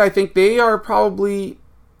good. I think they are probably,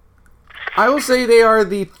 I will say they are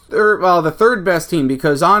the third best team,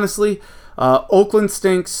 because honestly, Oakland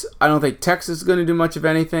stinks. I don't think Texas is going to do much of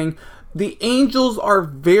anything. The Angels are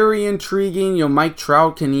very intriguing. Mike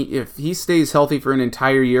Trout, if he stays healthy for an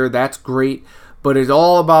entire year, that's great. But it's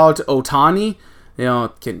all about Ohtani.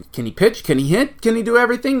 Can he pitch? Can he hit? Can he do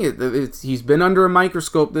everything? He's been under a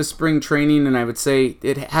microscope this spring training, and I would say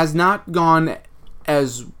it has not gone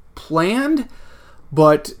as planned.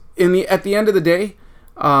 But at the end of the day,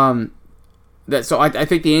 I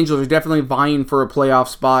think the Angels are definitely vying for a playoff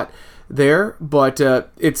spot there, but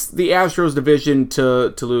it's the Astros division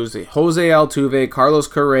to lose. Jose Altuve, Carlos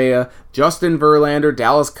Correa, Justin Verlander,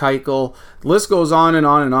 Dallas Keuchel, the list goes on and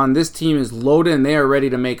on and on. This team is loaded, and they are ready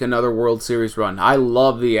to make another World Series run. I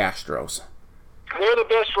love the Astros. They're the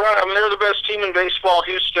best. They're the best team in baseball,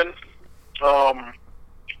 Houston.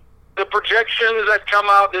 The projections that come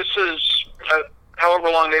out, this is however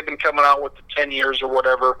long they've been coming out with the 10 years or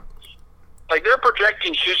whatever. Like, they're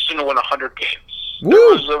projecting Houston to win 100 games. There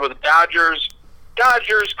was with Dodgers,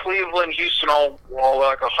 Cleveland, Houston, all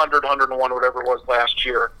like 100, 101, whatever it was last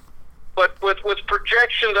year. But with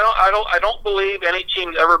projections, I don't believe any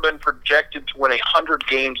team's ever been projected to win 100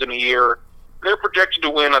 games in a year. They're projected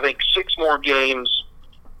to win, I think, 6 more games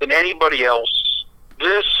than anybody else.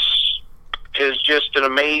 This is just an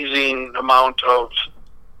amazing amount of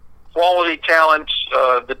quality talent.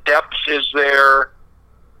 The depth is there.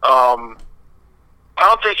 I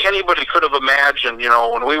don't think anybody could have imagined,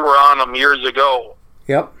 when we were on them years ago.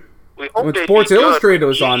 Yep. When Sports Illustrated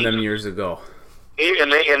was on them years ago.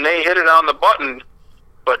 And they hit it on the button,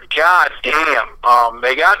 but god damn,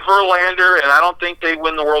 they got Verlander, and I don't think they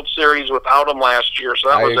win the World Series without him last year. So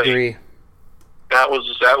I agree. That was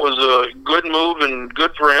a good move, and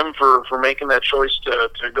good for him for making that choice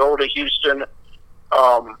to go to Houston.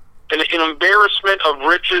 An embarrassment of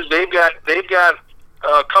riches. They've got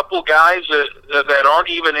a couple guys that aren't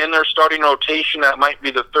even in their starting rotation. That might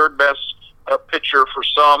be the third best pitcher for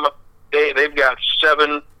some. They've got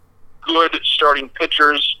 7 good starting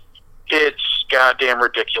pitchers. It's goddamn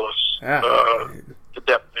ridiculous. Yeah. The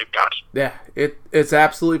depth they've got. Yeah, it's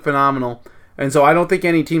absolutely phenomenal. And so I don't think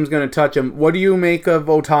any team's going to touch him. What do you make of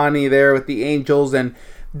Ohtani there with the Angels? And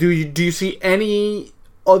do you see any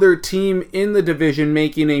other team in the division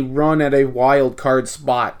making a run at a wild card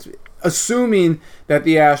spot, assuming that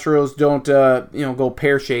the Astros don't go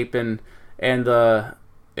pear-shaped and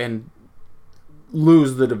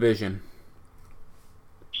lose the division?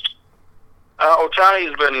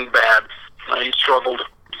 Ohtani's been bad. He's struggled.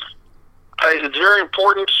 It's very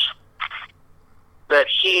important that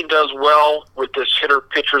he does well with this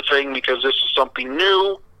hitter-pitcher thing, because this is something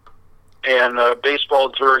new, and baseball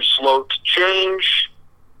is very slow to change,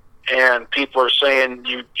 and people are saying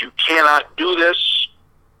you cannot do this.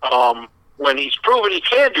 When he's proven he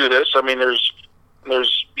can do this, I mean,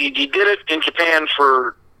 he did it in Japan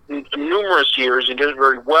for numerous years. He did it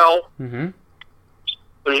very well. Mm-hmm.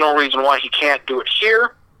 There's no reason why he can't do it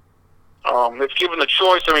here. If given the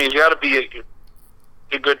choice, I mean, he's got to be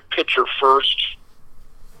a good pitcher first.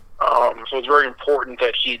 So it's very important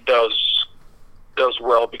that he does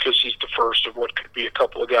well, because he's the first of what could be a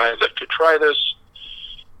couple of guys that could try this.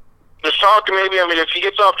 There's talk maybe, I mean, if he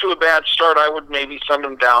gets off to a bad start, I would maybe send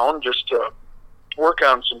him down just to work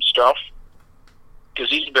on some stuff,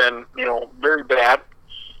 because he's been, very bad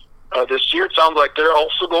this year. It sounds like they're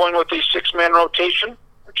also going with a 6-man rotation,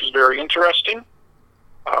 which is very interesting.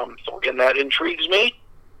 So again, that intrigues me.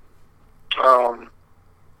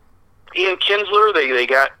 Ian Kinsler,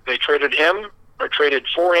 they traded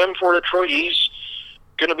for him for Detroit. He's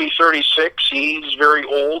going to be 36. He's very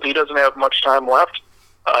old. He doesn't have much time left.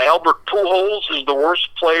 Albert Pujols is the worst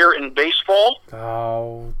player in baseball.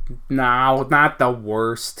 Oh, no, not the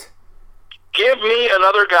worst. Give me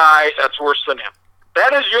another guy that's worse than him.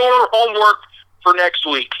 That is your homework for next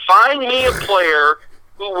week. Find me a player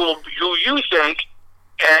who you think,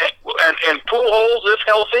 and Pujols, if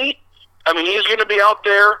healthy, I mean, he's going to be out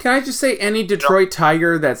there. Can I just say any Detroit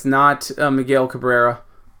Tiger that's not Miguel Cabrera?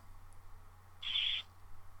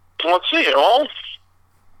 Let's see.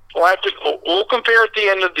 We'll compare at the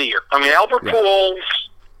end of the year. I mean, Albert Pujols.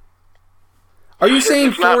 Are you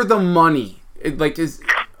saying for the money?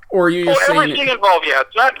 Or are you just saying everything involved? Yeah,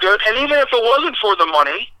 it's not good. And even if it wasn't for the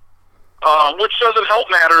money, which doesn't help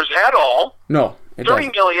matters at all. No, it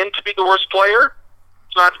doesn't. $30 million to be the worst player.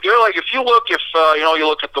 It's not good. Like if you look, you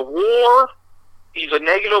look at the WAR, he's a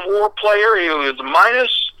negative WAR player. He was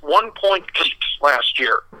minus 1.8 last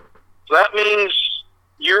year. So that means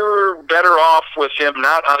you're better off with him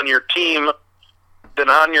not on your team than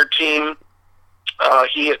on your team.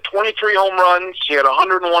 He hit 23 home runs. He had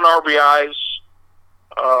 101 RBIs.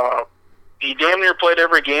 He damn near played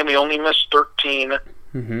every game. He only missed 13.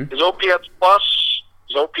 Mm-hmm. His OPS plus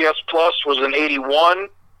was an 81.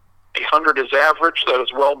 100 is average. That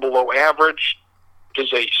is well below average. It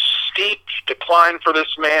is a steep decline for this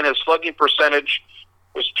man. His slugging percentage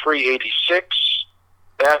was .386.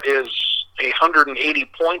 That is 180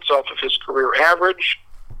 points off of his career average.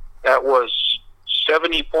 That was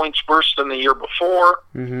 70 points worse than the year before.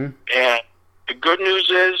 Mm-hmm. And the good news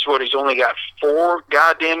is, he's only got 4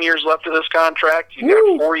 goddamn years left of this contract. He's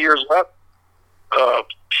got 4 years left. So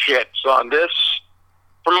on this,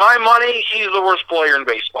 for my money, he's the worst player in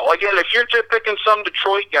baseball. Again, if you're just picking some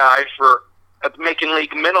Detroit guy for making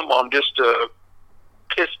league minimum just to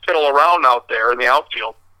piddle around out there in the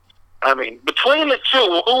outfield, I mean, between the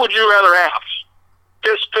two, who would you rather have?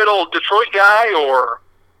 Piddle Detroit guy or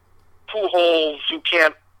Pujols who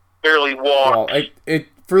can't barely walk? Well,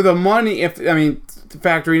 for the money,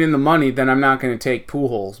 factoring in the money, then I'm not going to take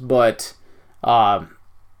Pujols, but I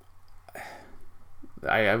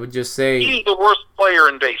would just say he's the worst player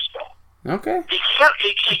in baseball. Okay. He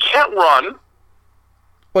can't run.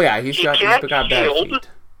 Oh yeah, he's got bad feet.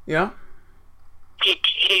 Yeah.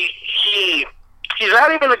 He's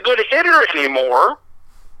not even a good hitter anymore.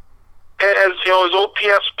 As his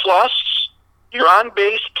OPS plus, your on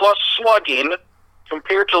base plus slugging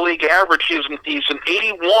compared to league average, he's an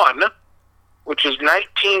 81, which is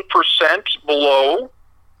 19% below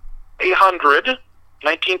 100,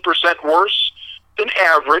 19% worse than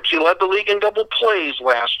average. He led the league in double plays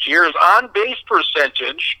last year. His on-base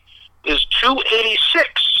percentage is .286.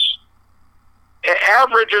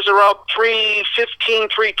 Average is around .315,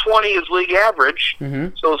 .320 is league average.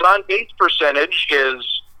 Mm-hmm. So his on-base percentage is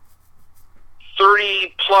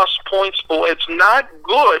 30-plus points below. It's not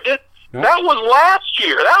good. Nope. That was last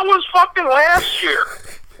year. That was fucking last year.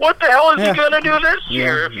 What the hell is he going to do this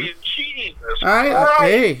year? Jesus Christ.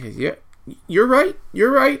 Hey, yeah, you're right.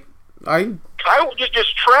 I will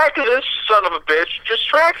just track this son of a bitch. Just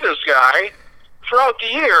track this guy throughout the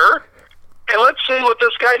year, and let's see what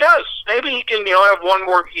this guy does. Maybe he can, have one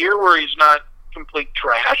more year where he's not complete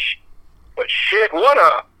trash. But shit,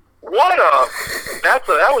 that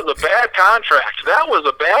was a bad contract. That was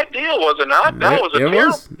a bad deal, was it not? That was a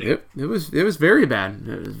terrible deal. It was very bad.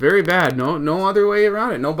 It was very bad. No other way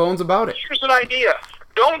around it. No bones about it. Here's an idea.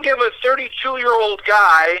 Don't give a 32-year-old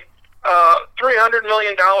guy $300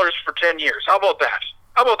 million for 10 years. How about that?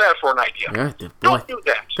 How about that for an idea? Yeah, don't do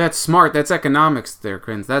that. That's smart. That's economics there,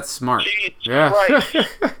 Krins. That's smart. Jeez, yeah. Right.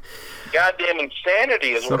 Goddamn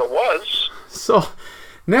insanity is what it was. So,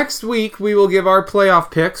 next week we will give our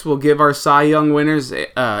playoff picks. We'll give our Cy Young winners,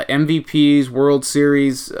 MVPs, World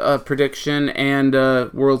Series prediction, and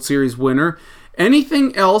World Series winner.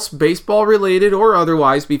 Anything else baseball related or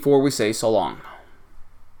otherwise before we say so long?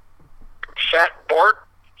 Fat Bart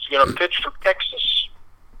is going to pitch for Texas.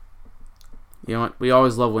 You know what? We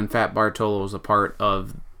always love when Fat Bartolo is a part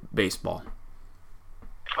of baseball.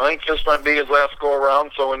 I think this might be his last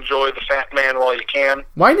go-around, so enjoy the fat man while you can.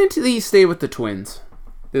 Why didn't he stay with the Twins?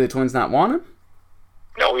 Did the Twins not want him?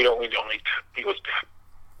 No, we don't need He was bad.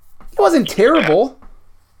 He wasn't terrible.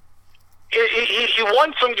 He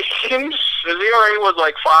won some games. His ERA was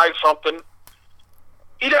like 5-something.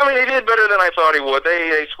 He did better than I thought he would.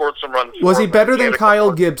 They scored some runs. Was he better than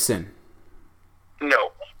Kyle Gibson?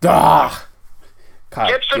 No.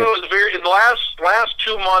 Gibson was very in the last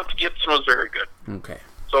 2 months. Gibson was very good. Okay.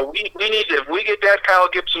 So we need if we get that Kyle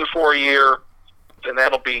Gibson for a year, then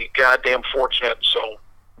that'll be goddamn fortunate. So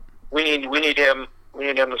we need him. We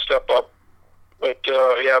need him to step up. But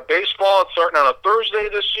baseball. It's starting on a Thursday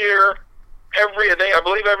this year. I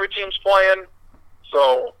believe every team's playing.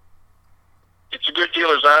 So it's a good deal.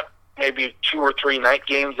 There's not maybe 2 or 3 night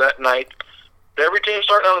games that night. Every team's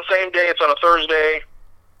starting on the same day. It's on a Thursday.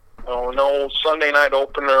 No Sunday night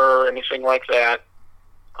opener or anything like that.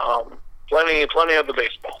 Plenty of the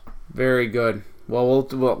baseball. Very good. Well,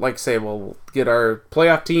 like I say, we'll get our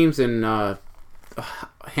playoff teams and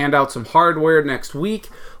hand out some hardware next week.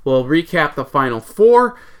 We'll recap the Final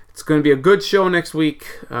Four. It's going to be a good show next week.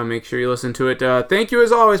 Make sure you listen to it. Thank you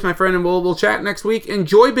as always, my friend, and we'll chat next week.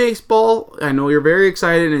 Enjoy baseball. I know you're very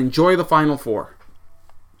excited. Enjoy the Final Four.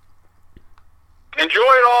 Enjoy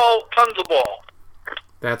it all. Tons of ball.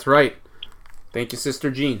 That's right. Thank you,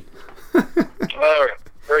 Sister Jean. All right.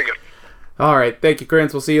 Very good. All right. Thank you,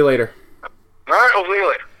 Crins. We'll see you later. All right. We'll see you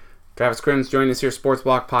later. Travis Crins joining us here, Sports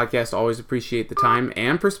Block Podcast. Always appreciate the time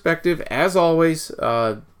and perspective, as always.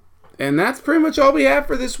 And that's pretty much all we have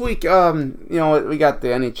for this week. We got the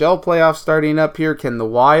NHL playoffs starting up here. Can the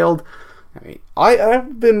Wild...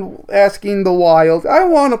 I've been asking the Wild. I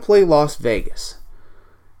want to play Las Vegas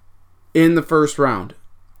in the first round.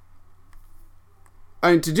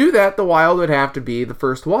 And to do that, the Wild would have to be the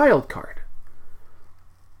first wild card.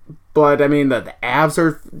 But, the Avs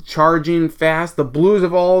are charging fast. The Blues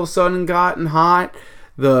have all of a sudden gotten hot.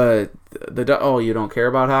 You don't care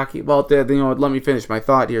about hockey? Well, let me finish my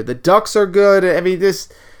thought here. The Ducks are good.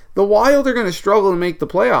 The Wild are going to struggle to make the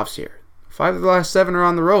playoffs here. 5 of the last 7 are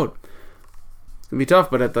on the road. It's going to be tough,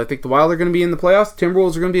 but I think the Wild are going to be in the playoffs.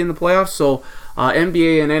 Timberwolves are going to be in the playoffs. So,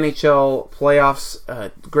 NBA and NHL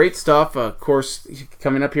playoffs, great stuff. Of course,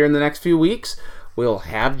 coming up here in the next few weeks, we'll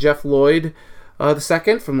have Jeff Lloyd the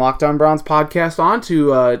second from Locked On Browns podcast on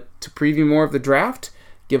to preview more of the draft,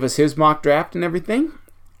 give us his mock draft and everything.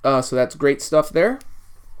 So that's great stuff there.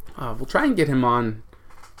 We'll try and get him on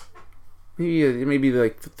maybe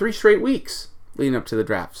like 3 straight weeks leading up to the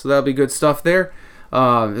draft. So that'll be good stuff there.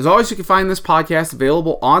 As always, you can find this podcast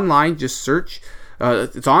available online. Just search.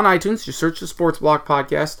 It's on iTunes. Just search the Sports Block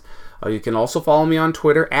Podcast. You can also follow me on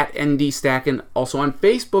Twitter at ND Stacken. Also on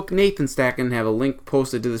Facebook, Nathan Stacken. Have a link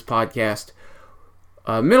posted to this podcast.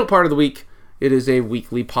 Middle part of the week, it is a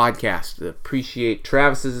weekly podcast. Appreciate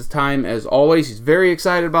Travis's time as always. He's very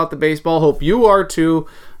excited about the baseball. Hope you are too.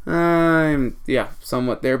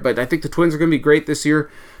 Somewhat there. But I think the Twins are going to be great this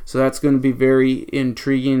year. So that's going to be very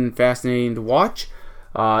intriguing and fascinating to watch.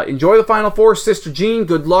 Enjoy the Final Four, Sister Jean.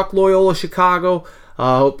 Good luck, Loyola-Chicago.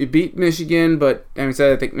 Hope you beat Michigan, but I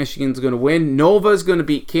think Michigan's going to win. Nova's going to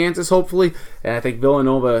beat Kansas, hopefully, and I think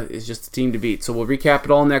Villanova is just a team to beat. So we'll recap it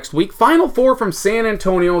all next week. Final Four from San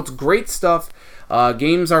Antonio. It's great stuff.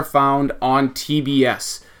 Games are found on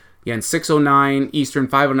TBS. Again, 6:09 Eastern,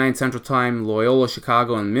 5:09 Central Time,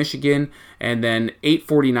 Loyola-Chicago and Michigan, and then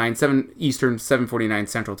 8:49 7 Eastern, 7:49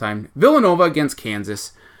 Central Time, Villanova against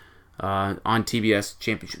Kansas on TBS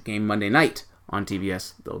championship game Monday night. On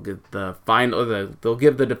TBS, they'll give they'll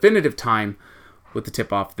give the definitive time with the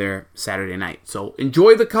tip-off there Saturday night. So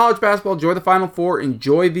enjoy the college basketball, enjoy the Final Four,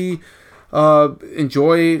 enjoy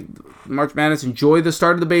March Madness, enjoy the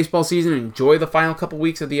start of the baseball season, enjoy the final couple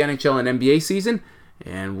weeks of the NHL and NBA season,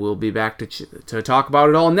 and we'll be back to talk about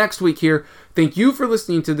it all next week here. Thank you for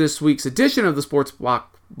listening to this week's edition of the Sports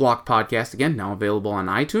Block Podcast. Again, now available on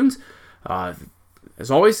iTunes. As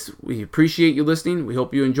always, we appreciate you listening. We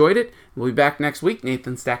hope you enjoyed it. We'll be back next week.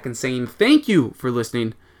 Nathan Stacken saying thank you for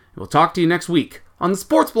listening. We'll talk to you next week on the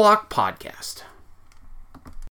Sports Block Podcast.